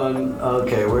move on.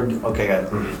 Okay, okay, guys.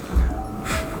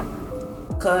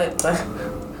 Cut.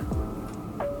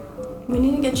 We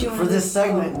need to get you one For of this those-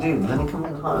 segment, dude, let me come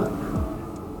in hot.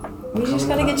 We just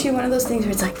gotta get you one of those things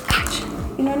where it's like action.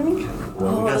 You know what I mean?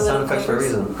 Well, we got the sound little effects for a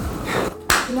flavors.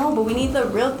 reason. No, but we need the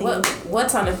real thing. What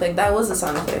sound effect? That was a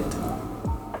sound effect.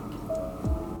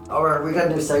 Alright, we got a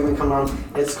new segment coming on.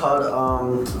 It's called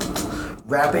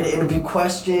Rapid Interview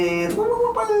Questions.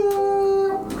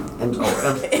 And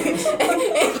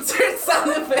Insert sound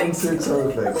effects. insert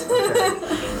sound effects. Okay.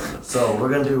 So we're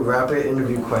gonna do rapid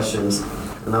interview questions,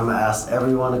 and I'm gonna ask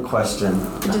everyone a question.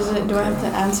 Do I have to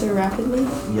answer rapidly?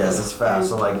 Yes, it's fast.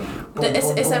 So like, boom, Is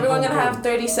boom, boom, everyone boom, gonna boom. have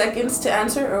 30 seconds to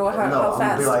answer, or how No, I'm fast?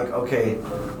 gonna be like, okay,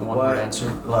 One what word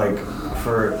answer. like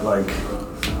for like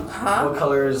Huh? what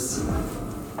colors?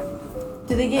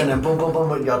 Do they get? And then boom, boom, boom.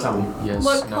 What y'all tell me? Yes.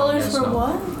 What no, colors yes, for no.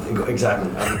 what?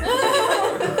 Exactly.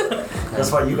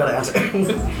 That's why you gotta answer.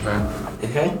 Okay.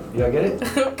 Okay, you gotta get it.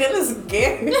 I'm kinda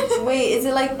scared. Wait, is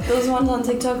it like those ones on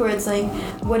TikTok where it's like,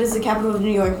 what is the capital of New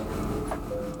York?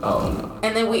 Oh no.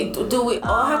 And then do we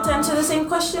all have to answer the same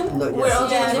question? No, yes. We're all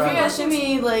Yeah, It's if you're random. asking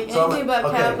me like So anything about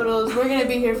okay. capitals, we're gonna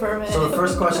be here for a minute. So the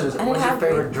first question is, I didn't what's your have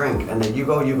favorite drink? And then you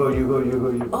go.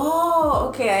 Oh,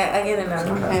 okay, I get it now.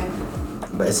 Okay.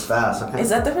 But it's fast, okay? Is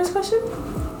that the first question?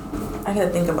 I gotta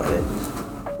think about it.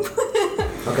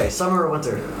 Okay, summer or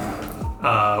winter?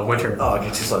 Winter. Oh, okay,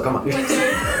 too slow. Come on.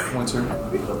 Winter.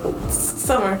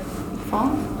 Summer.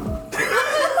 Fall?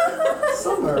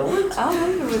 Summer, winter. I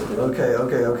don't know with Okay.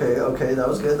 That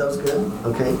was good.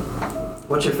 Okay.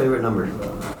 What's your favorite number?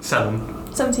 7.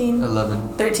 17. 11.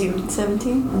 13.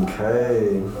 17.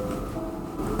 Okay.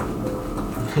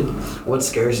 What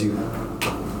scares you?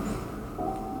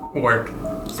 Work.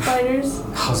 Spiders.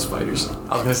 House spiders.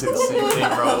 I was gonna say the same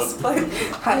thing, bro.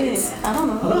 Heights. I don't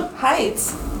know.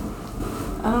 Heights.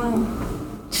 I don't know.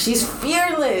 She's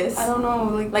fearless. I don't know.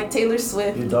 Like Taylor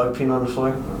Swift. Your dog peeing on the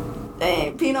floor?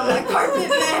 dang, peeing on my carpet,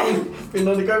 man. Peeing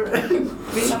on the carpet?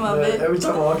 Peeing on my Man, bed. every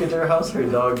time I walk into her house, her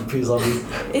dog pees on me.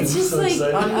 It's just so like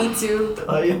exciting. On me too.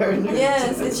 Oh, yeah, I knew.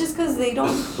 Yes, it's just because they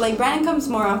don't like Brandon comes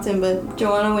more often, but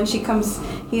Joanna when she comes,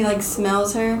 he like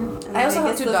smells her. And I also like,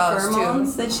 have gets 2 the dogs, too.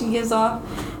 pheromones that she gives off,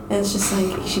 and it's just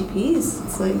like she pees.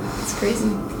 It's like it's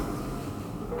crazy.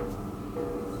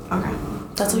 Okay.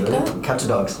 That's what you got? Cats or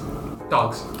dogs?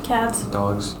 Dogs. Cats.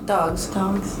 Dogs. Dogs.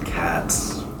 Dogs.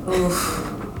 Cats. Oof.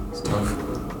 It's tough.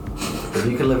 If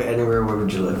you could live anywhere, where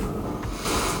would you live?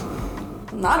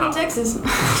 Not in Texas.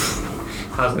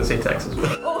 I was gonna say Texas.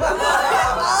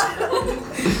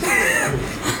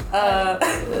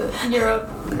 Europe.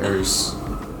 Paris.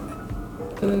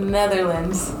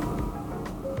 Netherlands.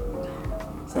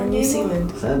 Or New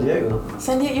Zealand. San Diego.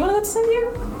 San Diego. You wanna go to San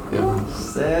Diego? Yeah.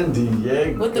 San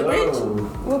Diego. With the bridge?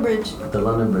 What bridge? The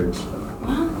London Bridge.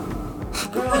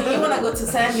 Girl, you wanna go to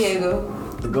San Diego?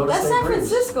 The Golden That's State San Bridge.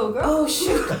 Francisco, girl. Oh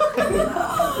shoot. I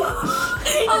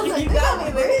was like, You got me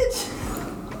there. bridge.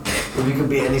 If you could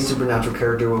be any supernatural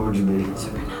character, what would you be?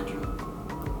 Supernatural.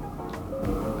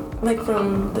 Like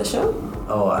from the show?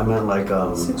 Oh, I meant like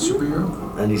Superhero?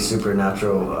 any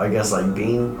supernatural. I guess like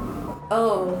being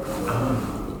Oh.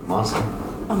 monster. No,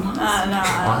 I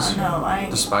don't know.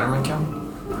 Does Spider-Man count?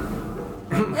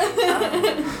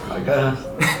 I guess.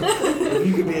 If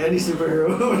you could be any superhero,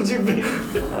 what would you be?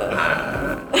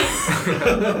 I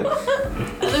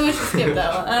think we should skip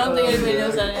that one. I don't think anybody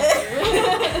knows that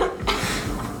answer.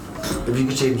 If you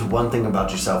could change one thing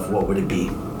about yourself, what would it be?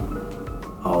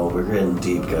 Oh, we're getting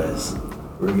deep, guys.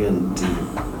 We're getting deep.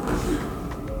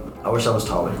 I wish I was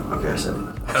taller. Okay, I said it.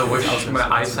 I wish my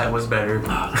eyesight was better.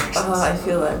 I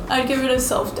feel that. I'd get rid of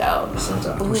self-doubt.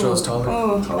 Sometimes. I wish I was taller.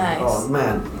 Oh, Nice. Oh,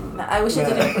 man. I wish I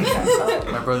didn't put that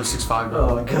up. My brother's 6'5",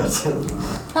 bro. Oh, God.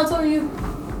 How tall are you?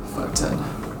 5'10".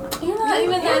 You're not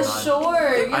even that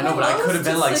short. I know, but I could have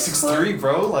been like 6'3",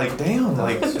 bro. Like, damn,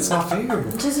 like, it's not fair.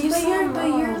 Just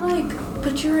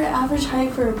but you're an average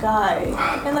height for a guy,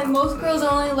 and like most girls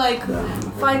are only like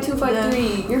 5'2",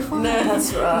 5'3". You're fine.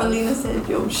 That's rough. Melina said,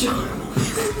 yo, short.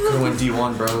 Could have went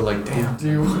D1, bro. Like, damn.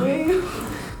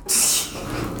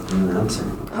 Answer.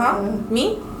 Huh?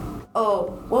 Me?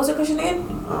 Oh, what was the question again?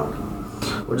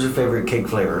 What's your favorite cake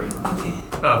flavor? Okay.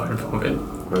 Oh, red velvet.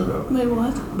 Red velvet. Wait,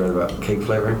 what? Red velvet. Cake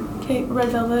flavor? Cake, red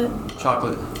velvet.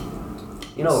 Chocolate.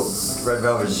 You know, red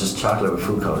velvet is just chocolate with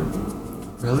food coloring.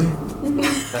 Really?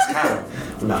 That's cap.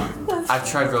 No. I've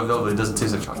tried red velvet. It doesn't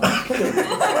taste like chocolate.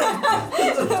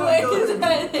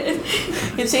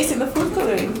 You're tasting the food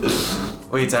coloring.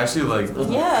 Wait, it's actually like.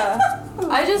 Yeah.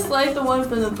 I just like the one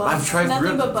from the buns. I've tried nothing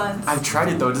real- but buns. I've tried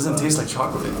it though. It doesn't taste like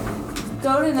chocolate.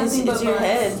 Go to It's, nothing but it's your buns.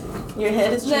 head. Your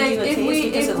head is Like changing the if taste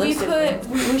because it we looks different.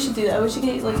 put, we should do that. We should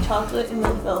get like chocolate and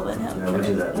red velvet and have Yeah, we'll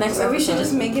do that. Next Or we should episode.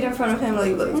 just make it in front of him,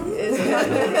 like, look.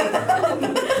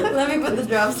 Let me put the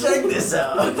drops. Check this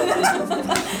out.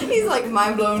 He's like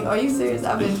mind blown. Are you serious?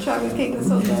 I've been chocolate cake this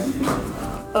whole time.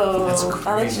 Oh, That's I like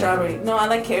crazy. strawberry. No, I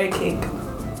like carrot cake.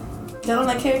 Y'all don't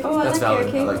like carrot cake? Oh, I That's like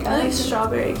valid. carrot cake. I like I like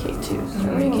strawberry cake too.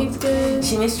 Strawberry Ooh. cake's good.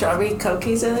 She made strawberry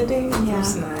cupcakes the other day. Yeah.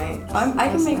 It's nice. I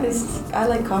can make this. I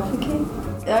like coffee cake.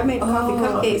 I made coffee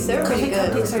cupcakes. They're Coffee pretty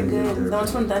good. cupcakes are good. The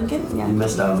ones from Dunkin'? You Yeah.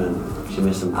 missed out, man. She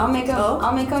missed them. I'll make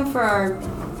them for our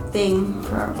thing,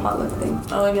 for our potluck thing.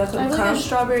 Oh, maybe I'll I have like a come.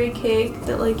 strawberry cake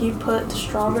that like you put the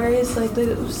strawberries, like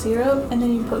the syrup, and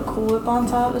then you put Cool Whip on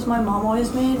top. That's my mom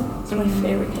always made. It's my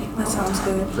favorite cake. That sounds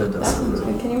good. That That does sounds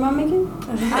good. Can your mom make it?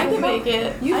 I can make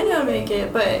it. I know how to make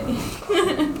it, but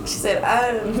She said,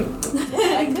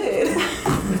 I could.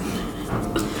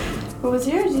 What was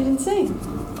yours? You didn't say.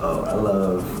 Oh, I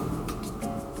love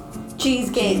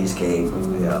Cheesecake. cheesecake.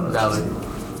 Yeah, I love Valid.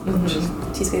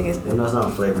 cheesecake. Cheesecake is good. No, it's not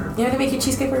a flavor. You want to make your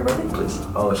cheesecake for your birthday? Please.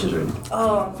 Oh, she's ready.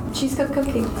 Oh. Cheesecake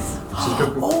cupcakes.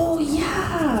 Oh,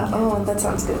 yeah. Oh, that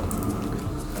sounds good.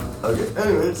 Okay.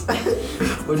 Anyways,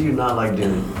 what do you not like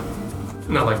doing?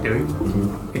 Not like doing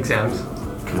exams.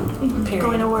 Period.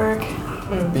 going to work.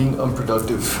 Being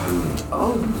unproductive.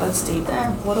 Oh, that's deep.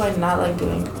 What do I not like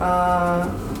doing?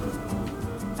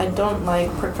 I don't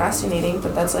like procrastinating,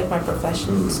 but that's like my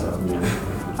profession, so.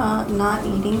 Not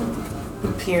eating.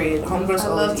 Period. Homegirls I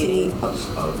love always to eat.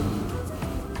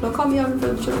 eat. Don't call me out for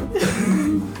the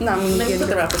children. No, I'm Let me put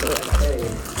the wrappers away. Hey,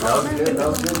 that was good. That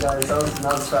was good, guys. That was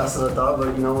not as fast as I thought,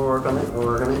 but you know, we'll work on it. We'll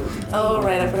work on it. Oh,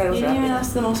 right. I forgot it You was didn't even wrapping.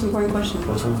 ask the most important question.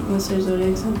 What's one? What's your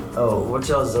zodiac sign? Oh, what's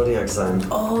y'all's zodiac sign?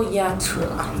 Oh, yeah.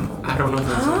 I don't know if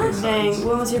that's Huh? what Dang,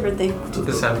 when was your birthday?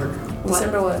 December What?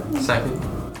 December what? 2nd.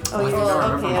 Oh, I you're think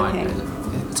I remember okay, mine. okay.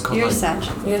 It's called You're like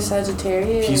Sag. You're a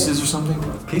Sagittarius. pieces or something.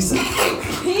 Pieces.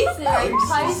 Pieces, like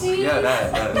Pisces. Yeah,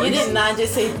 that. You did not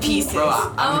just say pieces. Bro,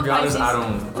 I'm to be honest, I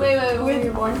don't. Wait, when were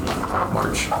you born?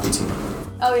 March 18th.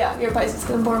 Oh yeah, you're a Pisces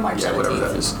because I'm born March 17th. Yeah, whatever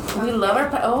that is. We love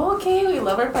our okay. We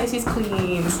love our Pisces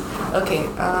queens. Okay.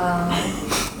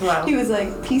 Wow. He was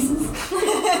like, pieces?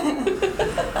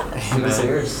 Give us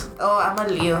yours. Oh, I'm a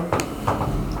Leo.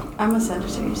 I'm a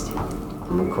Sagittarius too.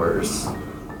 I'm Aquarius.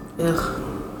 Ugh.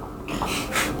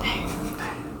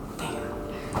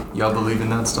 Y'all believe in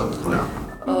that stuff? No.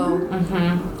 Oh.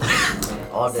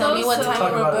 Mhm. All day. Tell me what So- time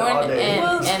Talk you were about it all born, day.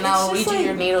 Well, and it's I'll just read you like-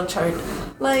 your natal chart.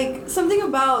 Like, something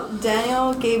about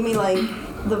Daniel gave me, like,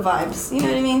 the vibes. You know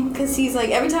what I mean? Because he's, like,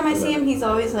 every time I see him, he's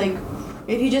always, like,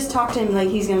 if you just talk to him, like,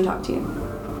 he's gonna talk to you.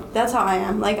 That's how I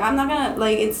am. Like, I'm not gonna,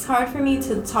 like, it's hard for me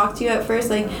to talk to you at first.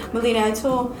 Like, Melina, I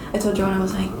told Joanna, I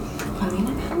was like,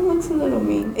 Melina kind of looks a little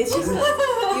mean. It's just,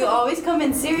 you always come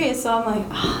in serious, so I'm like,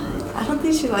 I don't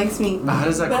think she likes me. But how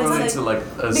does that But it's correlate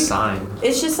like- to like a sign?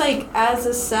 It's just like, as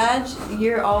a Sag,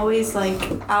 you're always like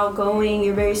outgoing,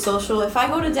 you're very social. If I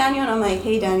go to Daniel and I'm like,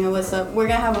 hey Daniel, what's up? We're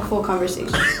gonna have a full conversation.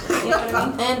 You know what I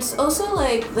mean? And it's also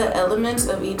like the elements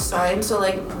of each sign. So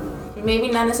like maybe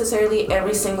not necessarily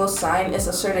every single sign is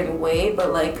a certain way,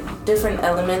 but like different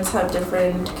elements have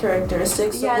different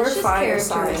characteristics. So we're it's just fire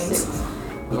signs. characteristics.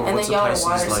 Or And what's then y'all are Pisces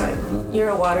water like? sign. You're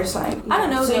a water sign. I don't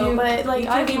know, So though, but like you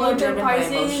can I've be more looked at driven by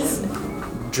Pisces.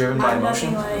 emotion. driven by I'm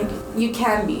emotion? nothing like. You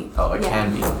can be. Oh, it Yeah.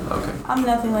 can be. Okay. I'm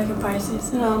nothing like a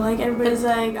Pisces. No, like everybody's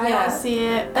like, I Yeah. don't see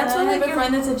it. That's That's why, why I like, have a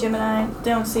friend that's a Gemini.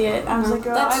 They don't see it. I was like,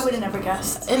 girl, That's- I would have never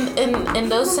guessed. In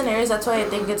those scenarios, that's why I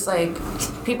think it's like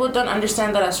people don't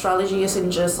understand that astrology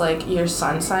isn't just like your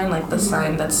sun sign, like the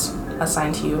sign that's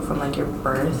assigned to you from like your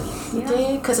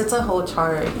birthday, because it's a whole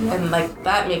chart, and like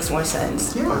that makes more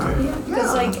sense. Okay.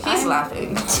 Because like He's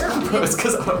laughing. It's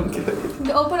because I don't get it.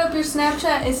 You open up your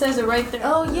Snapchat, it says it right there.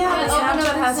 Oh yeah, Open up Snapchat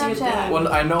your has your Snapchat. thing. Well,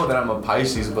 I know that I'm a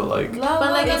Pisces, but like.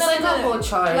 But like it's like a whole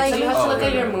chart. Like- so you have to Oh, look at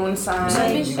okay. your moon sign.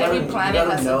 You Every planet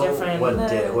has a different.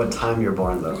 what time you're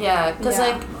born though. Yeah, because Yeah.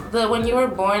 like when you were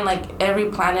born, like every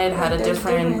planet had a There's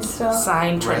different different stuff.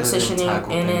 sign Rather than transitioning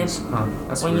tackle in things. it. Huh,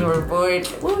 that's When weird. you were born.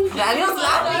 Daniel's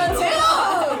laughing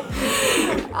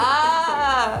too.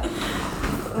 Ah.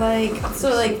 Like,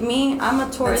 so like me, I'm a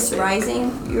Taurus That's it.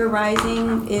 rising. Your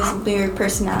rising is your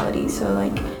personality. So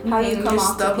like how you come You're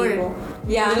off stubborn. to people.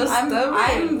 Yeah, You're I'm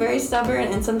stubborn. very stubborn,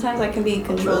 and sometimes I can be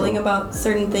controlling about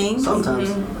certain things. Sometimes.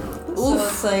 So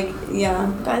it's like,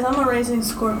 yeah. Guys, I'm a rising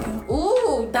Scorpio.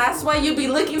 Ooh, that's why you be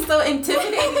looking so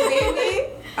intimidating, baby.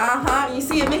 You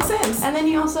see, it makes sense. And then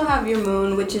you also have your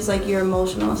moon, which is like your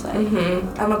emotional side.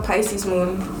 I'm a Pisces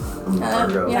moon.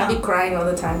 Virgo. Yeah. I be crying all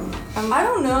the time. I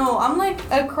don't know. I'm like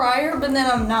a crier, but then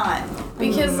I'm not.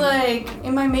 Because like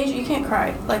in my major, you can't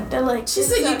cry. Like they're like. She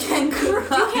said you can't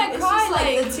cry. You can't It's cry just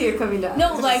like like. the tear coming down.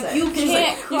 No, It's like just you like-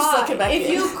 can't you suck cry. it back If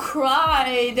in. you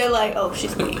cry, they're like, oh,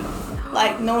 she's weak.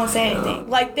 Like no one say anything.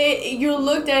 Like you're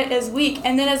looked at as weak,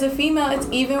 and then as a female, it's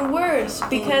even worse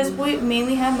because we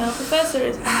mainly have male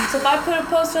professors. So if I put a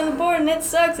poster on the board and it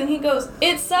sucks, and he goes,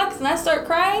 it sucks, and I start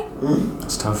crying,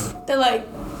 It's tough. they're like,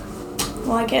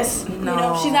 well, I guess you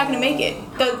know she's not gonna make it.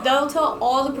 They'll tell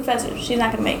all the professors she's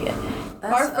not gonna make it.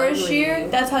 That's Our first ugly. year,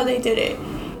 that's how they did it.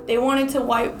 They wanted to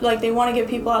they want to get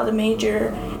people out of the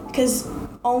major because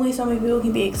only so many people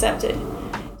can be accepted.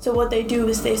 So what they do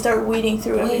is they start weeding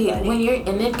through Wait, everybody. when you're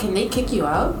in it, can they kick you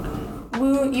out?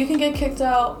 You can get kicked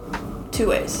out 2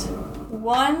 ways.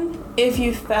 One, if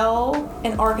you fail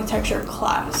an architecture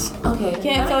class. Okay. You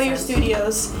can't fail your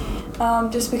studios,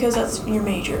 just because that's your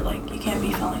major. Like you can't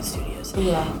be failing studios.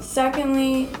 Yeah.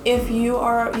 Secondly, if you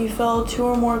fail 2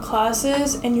 or more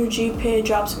classes and your GPA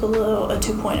drops below a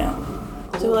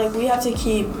 2.0. So like we have to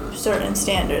keep certain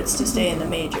standards to stay in the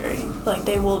major. Like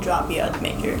they will drop you out of the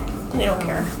major. They don't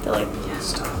care. They're like,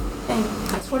 It's tough. Dang.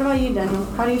 What about you, Daniel?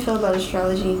 How do you feel about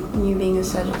astrology and you being a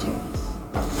Sagittarius?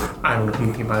 I don't know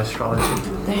anything about astrology.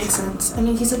 That makes sense. I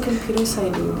mean, he's a computer sci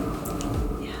dude.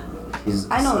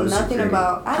 I know so nothing secure.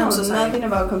 about. I I'm know so sorry. nothing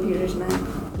about computers, man.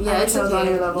 Yeah, I it's wish I was okay. on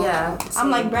your level. Yeah. I'm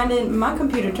like, Brandon, my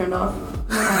computer turned off.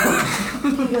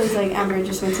 He goes like, Amber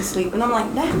just went to sleep, and I'm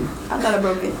like, damn, I thought I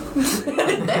broke it.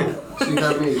 She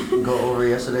had me go over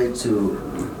yesterday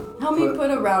to. Help me put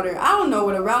a router. I don't know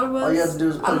what a router was. All you have to do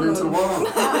is I put don't it into the know.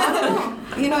 wall.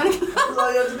 You know what I mean? That's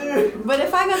all you have to do. But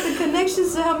if I got the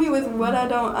connections to help me with what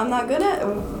I'm not good at,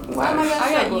 why am I gonna I got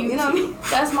struggle? You know what I mean?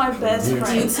 that's my best friend.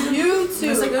 YouTube.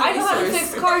 That's a good I know how to resource.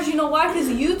 fix cars. You know why? Because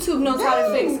YouTube knows how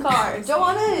to fix cars. Go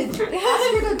on edge. Ask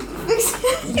her to fix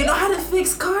it. You know how to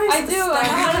fix cars? I do. I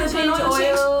know how to change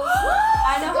oil.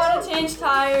 I know how to change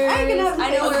tires. I ain't gonna have to I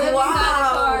know pay where to for fix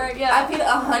that. a car. I Yeah. paid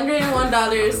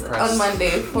 $101 on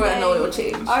Monday for an oil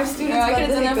change. Our students I got could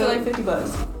have done that for the like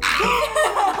 $50.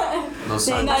 No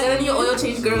sign. I got a new oil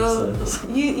change, girl.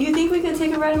 You think we could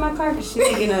take a ride in my car? Cause she's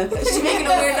making a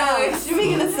weird noise. She's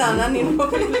making a sound. I need more.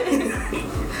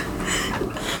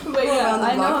 But yeah, Around the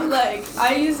I know, block. like,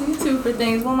 I use YouTube for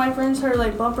things. One of my friends, her,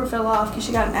 like, bumper fell off because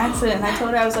she got in an accident. And I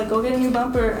told her, I was like, go get a new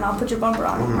bumper and I'll put your bumper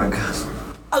on. Oh my gosh.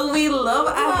 Oh, we love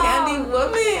our handy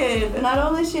woman. Not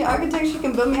only is she an architect, she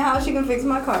can build me a house, she can fix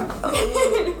my car.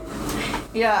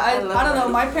 Yeah, I I love don't know. that.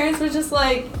 My parents were just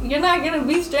like, you're not going to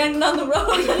be stranded on the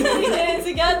road. You're going to get it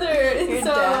together. Your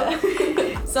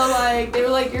And so, like, they were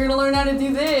like, you're going to learn how to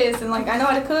do this. And, like, I know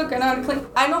how to cook. I know how to clean.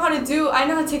 I know how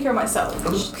to take care of myself.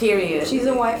 Period. She's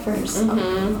a wife first.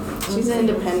 She's an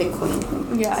independent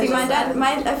queen. Yeah. See, my dad,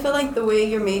 I feel like the way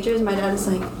your major is, my dad is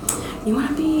like, you want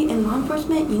to be in law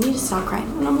enforcement? You need to stop crying.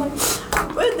 And I'm like,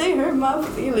 but they hurt my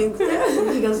feelings.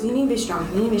 He goes, you need to be strong.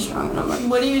 You need to be strong. And I'm like,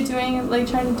 What are you doing, like,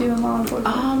 trying to do in law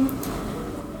enforcement?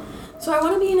 So I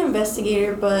want to be an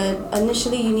investigator, but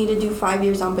initially you need to do 5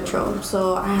 years on patrol.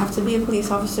 So I have to be a police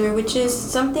officer, which is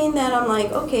something that I'm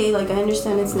like, okay, like I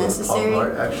understand it's necessary.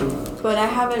 Part, actually. But I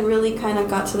haven't really kind of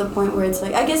got to the point where it's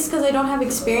like, I guess because I don't have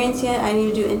experience yet, I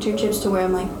need to do internships to where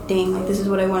I'm like, dang, like this is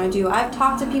what I want to do. I've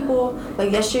talked to people,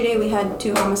 like yesterday we had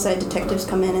 2 homicide detectives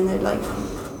come in and they're like,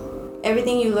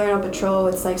 everything you learn on patrol,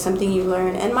 it's like something you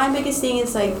learn. And my biggest thing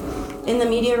is like, in the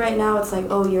media right now, it's like,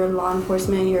 oh, you're law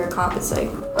enforcement, you're a cop. It's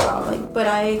like, wow, like, but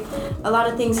a lot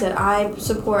of things that I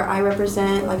support, I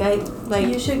represent,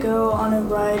 You should go on a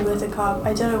ride with a cop.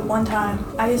 I did it one time.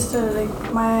 I used to,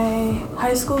 like, my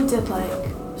high school did, like,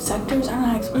 sectors. I don't know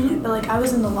how to explain it, but, like, I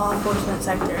was in the law enforcement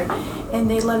sector, and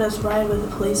they let us ride with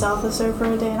a police officer for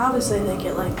a day, and obviously they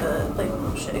get, like, the, like,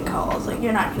 shit calls. Like,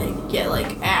 you're not gonna get,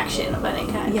 like, action of any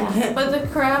kind. Yeah. But the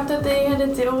crap that they had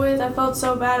to deal with, I felt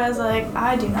so bad. I was like,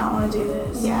 I do not want to do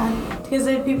this. Yeah. Because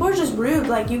people are just rude.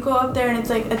 Like, you go up there and it's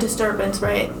like a disturbance,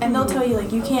 right? And they'll tell you,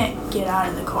 like, you can't get out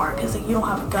of the car because, like, you don't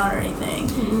have a gun or anything.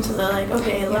 So they're like,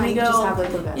 okay, let me you go. just have,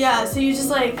 like, the vest. Yeah, so you just,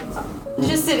 like, You're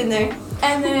just sitting there.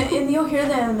 and you'll hear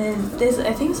them, and there's,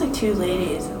 I think it was, like, two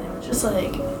ladies, and they were just,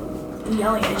 like,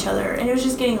 yelling at each other, and it was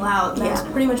just getting loud. That's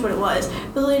pretty much what it was.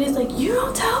 But the lady's like, you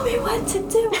don't tell me what to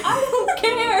do. I don't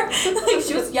care. Like,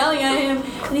 she was yelling at him,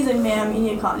 and he's like, ma'am, you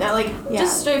need to calm down. Like,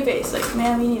 just straight face. Like,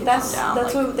 ma'am, you need to calm down.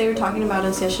 That's like, what they were talking about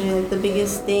us yesterday. Like, the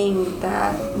biggest thing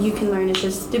that you can learn is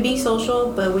just to be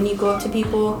social, but when you go up to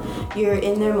people, you're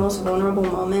in their most vulnerable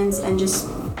moments, and just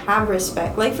have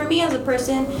respect. Like, for me as a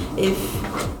person, if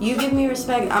you give me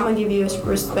respect, I'm gonna give you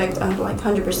respect like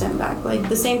 100% back. Like,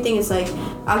 the same thing is like,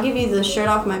 I'll give you the shirt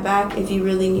off my back if you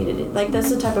really needed it. Like,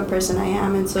 that's the type of person I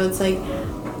am. And so it's like,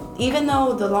 even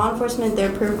though the law enforcement,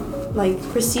 they're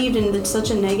perceived in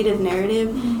such a negative narrative,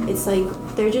 it's like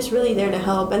they're just really there to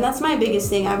help. And that's my biggest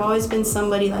thing. I've always been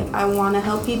somebody, like, I want to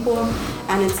help people,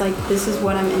 and it's like, this is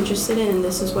what I'm interested in, and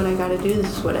this is what I gotta do,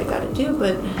 this is what I gotta do.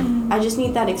 But I just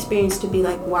need that experience to be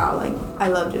like, wow, like, I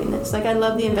love doing this. Like, I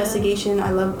love the investigation,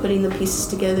 I love putting the pieces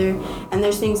together, and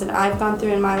there's things that I've gone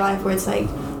through in my life where it's like,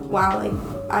 wow, like,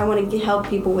 I want to help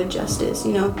people with justice.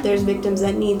 You know, there's victims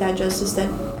that need that justice, that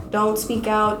don't speak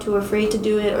out, too afraid to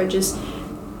do it, or just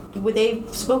they've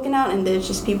spoken out, and there's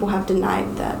just people have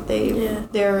denied that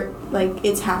they're like,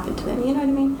 it's happened to them. You know what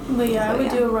I mean? But yeah, I would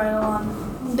do a ride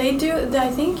along. They do. I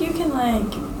think you can,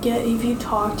 like, get, if you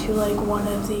talk to, like, one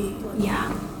of the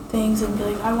things and be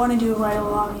like, I want to do a ride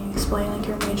along, and you explain, like,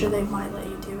 your major, they might let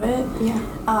you do it. Yeah.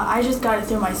 I just got it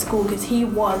through my school because he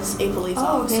was a police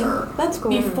officer. Okay. That's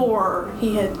cool. Before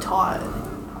he had taught.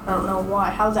 I don't know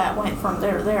how that went from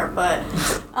there to there, but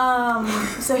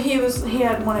so he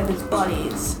had one of his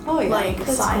buddies like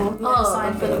sign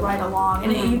for the ride along,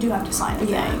 and you do have to sign a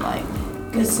thing, like,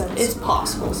 because it's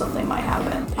possible something might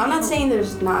happen. I'm not saying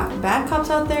there's not bad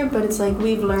cops out there, but it's like,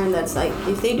 we've learned that's like,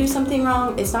 if they do something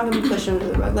wrong, it's not gonna be pushed under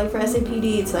the rug. Like, for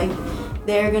SAPD, it's like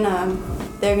they're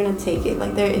gonna take it.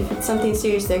 Like, if it's something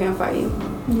serious, they're gonna fire you.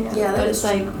 Yeah, but it's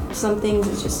like, some things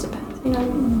it just depends. You know what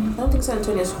I mean? I don't think San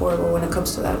Antonio is horrible when it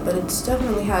comes to that, but it's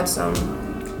definitely had some.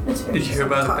 Did you hear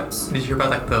about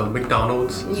like the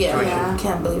McDonald's situation? Yeah.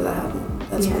 Can't believe that happened.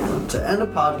 That's weird. To end the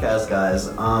podcast, guys,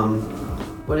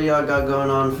 what do y'all got going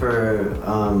on for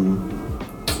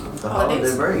the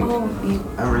holiday break?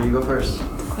 Amber, you go first.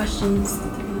 Questions.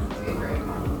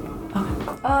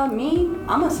 Me,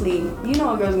 I'm asleep. You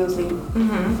know a girl's gonna sleep.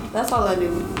 That's all I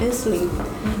do is sleep.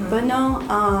 But no,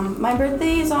 my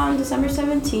birthday is on December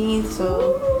 17th,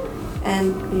 so,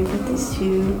 and your birthday's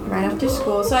too, right after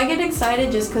school. So I get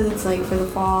excited just because it's like, for the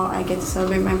fall, I get to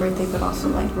celebrate my birthday, but also,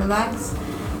 like, relax.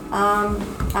 I'm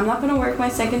not gonna work my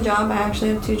second job. I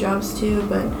actually have 2 jobs too,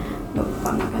 but nope,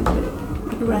 I'm not gonna do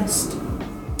it. Rest.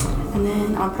 And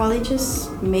then I'll probably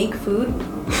just make food.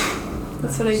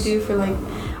 That's what I do for, like,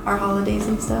 our holidays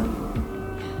and stuff.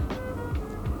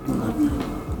 I love that.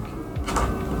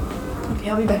 Okay,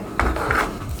 I'll be back.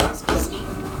 Excuse me.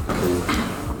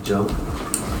 Okay. Joe?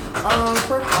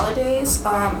 For holidays,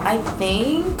 I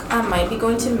think I might be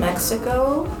going to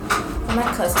Mexico.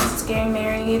 My cousin's getting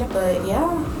married, but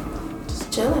yeah,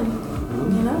 just chilling,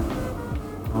 you know?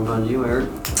 How about you, Eric?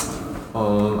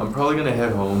 I'm probably gonna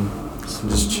head home,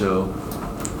 just chill.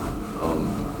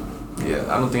 Yeah,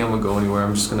 I don't think I'm gonna go anywhere.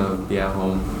 I'm just gonna be at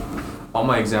home. All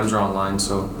my exams are online,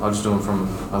 so I'll just do them from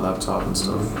my laptop and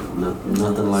stuff.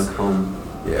 Nothing like home.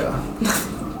 Yeah.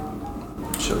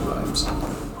 Chill vibes. How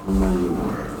about you?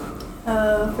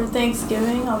 For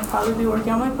Thanksgiving, I'll probably be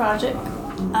working on my project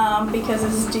because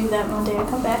it's due that Monday I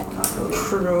come back.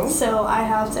 True. So I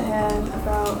have to have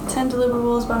about 10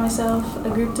 deliverables by myself, a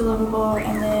group deliverable,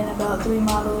 and then about 3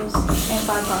 models and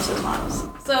 5 process models.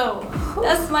 So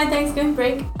that's my Thanksgiving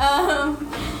break.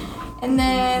 And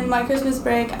then my Christmas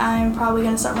break, I'm probably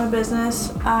going to start my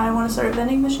business. I want to start a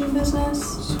vending machine business.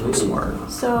 So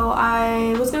smart. So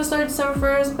I was going to start December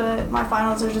 1st, but my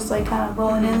finals are just like kind of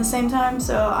rolling in the same time.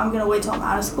 So I'm going to wait till I'm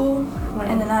out of school.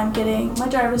 And then I'm getting my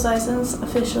driver's license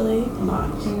officially.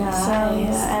 Nice. So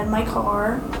yeah, and my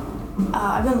car.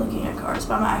 I've been looking at cars,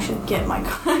 but I'm actually get my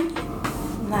car.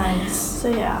 Nice. So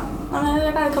yeah, I mean,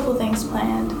 I got a couple things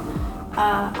planned.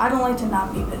 I don't like to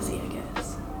not be busy, I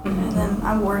guess. And then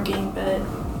I'm working, but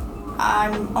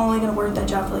I'm only gonna work that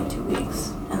job for like 2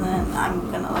 weeks, and then I'm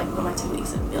gonna like go my 2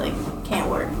 weeks and be like, can't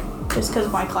work, just because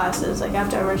of my classes. Like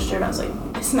after I registered, I was like,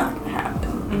 it's not gonna happen.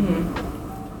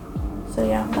 So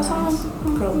yeah, that's all. I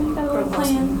got a little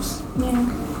plans. Yeah.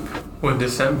 Well, in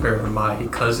December, my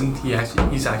cousin,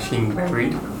 he's actually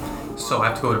married, so I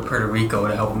have to go to Puerto Rico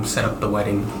to help him set up the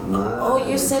wedding. Nice. Oh,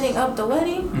 you're setting up the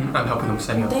wedding? I'm helping him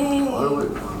set up. Dang.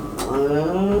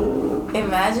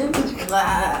 Imagine.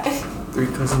 3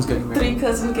 cousins getting married. 3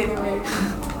 cousins getting married.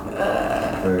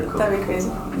 Very cool. That'd be crazy.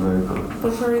 Very cool.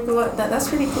 But Puerto Rico, that's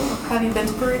pretty cool. Have you been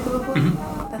to Puerto Rico before?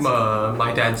 That's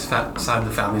My dad's side of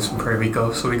the family's from Puerto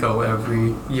Rico, so we go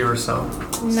every year or so.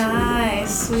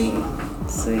 nice. Sweet.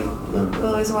 We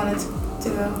always wanted to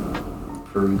go.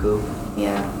 Puerto Rico.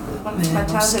 Yeah. One of my I'm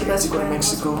childhood scared best to go to friend was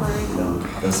Mexico. from Puerto Rico.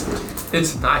 That's good.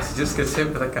 It's nice. It just gets hit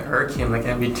with like a hurricane like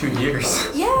every 2 years.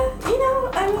 Yeah,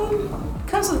 I mean,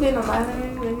 comes with being a minor.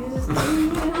 Like, it's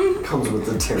just, Comes with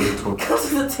the territory.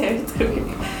 comes with the territory.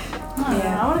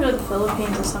 I want to go to the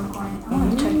Philippines at some point. I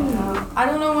want to check it out. I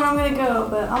don't know when I'm gonna go,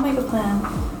 but I'll make a plan.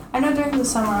 I know during the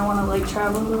summer I want to like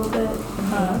travel a little bit.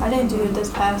 I didn't do it this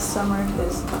past summer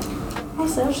because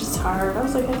honestly I was just tired. I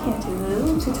was like, I can't do this.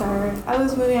 I'm too tired. I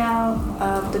was moving out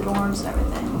of the dorms and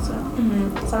everything, so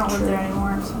I don't live there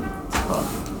anymore. So it's cool.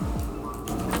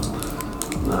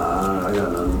 Nah, I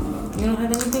got nothing. You don't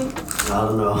have anything? I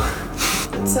don't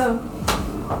know. So,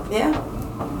 yeah.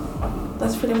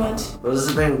 That's pretty much. Well, this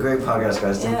has been a great podcast,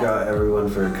 guys. Thank Yeah. you everyone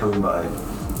for coming by.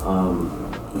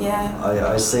 Yeah.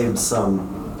 I saved some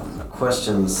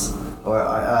questions, or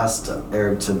I asked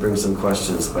Eric to bring some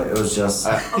questions, but it was just.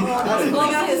 I was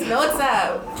pulling out his notes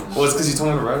app. Well, it's because you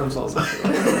told him to write them, so I was like.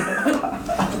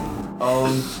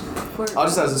 I'll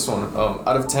just ask this one.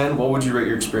 Out of 10, what would you rate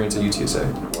your experience at UTSA?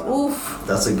 Oof.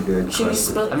 That's a good Should we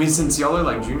question. split? I mean, since y'all are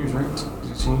like juniors, right?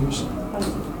 Seniors.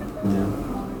 Yeah.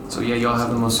 So yeah, y'all have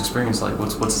the most experience. Like,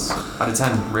 what's out of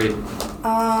 10 rate?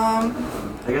 I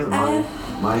guess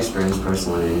my experience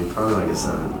personally, probably like a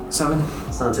 7. 7.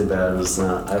 It's not too bad. It's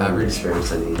not. I haven't Average.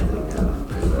 experienced anything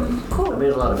pretty bad. Cool. I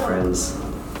made a lot of friends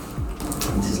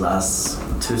these last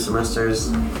 2 semesters,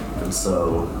 and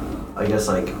so I guess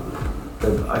like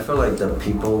I feel like the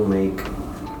people make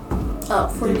For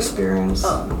the you. experience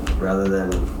rather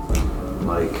than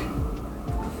like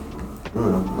I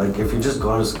don't know, like if you're just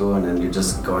going to school and then you're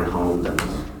just going home, then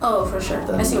Oh, for sure.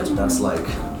 then I see what you mean. that's like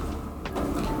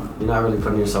you're not really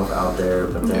putting yourself out there.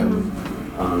 But then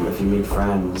if you meet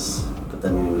friends, but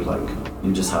then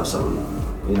you just have some,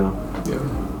 Yeah.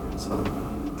 So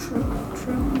True.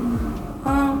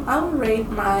 I would rate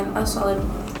mine a solid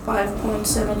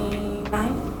 5.79.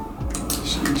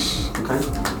 okay.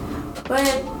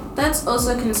 But that's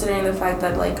also considering the fact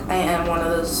that like I am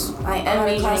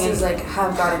majoring is like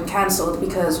have gotten canceled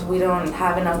because we don't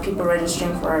have enough people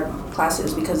registering for our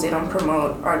classes because they don't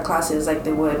promote our classes like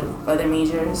they would other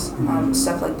majors,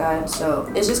 stuff like that.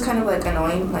 So it's just kind of like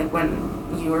annoying, like when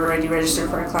you were already registered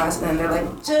for a class and then they're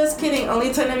like, just kidding,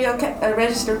 only 10 of y'all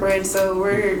registered for it, so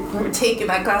we're taking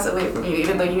that class away from you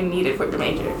even though you need it for your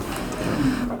major.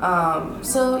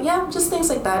 So yeah, just things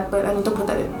like that. But I mean, don't put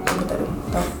that in.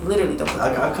 Literally don't put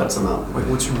that in. I cut some out. Wait,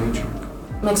 what's your major?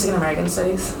 Mexican American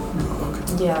studies.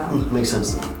 Okay. Yeah. Makes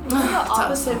sense. We had the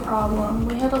opposite problem.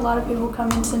 We had a lot of people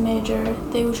come into major.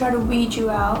 They would try to weed you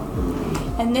out,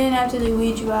 and then after they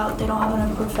weed you out, they don't have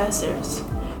enough professors.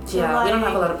 So, Yeah, we don't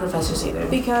have a lot of professors either.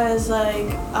 Because I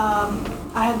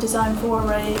have design 4,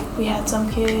 right? We had some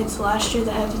kids last year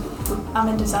that had to. I'm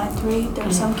in design 3. There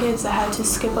were some kids that had to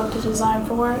skip up to design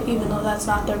 4, even though that's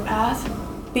not their path,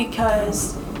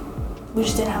 because we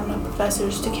just didn't have enough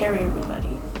professors to carry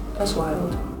everybody. That's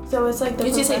wild. So it's like the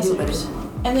You just say do professors.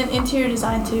 And then interior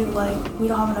design too, like we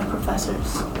don't have enough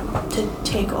professors to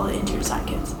take all the interior design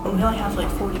kids. We only have like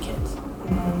 40 kids. So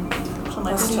I'm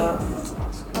like, That's what do you- tough.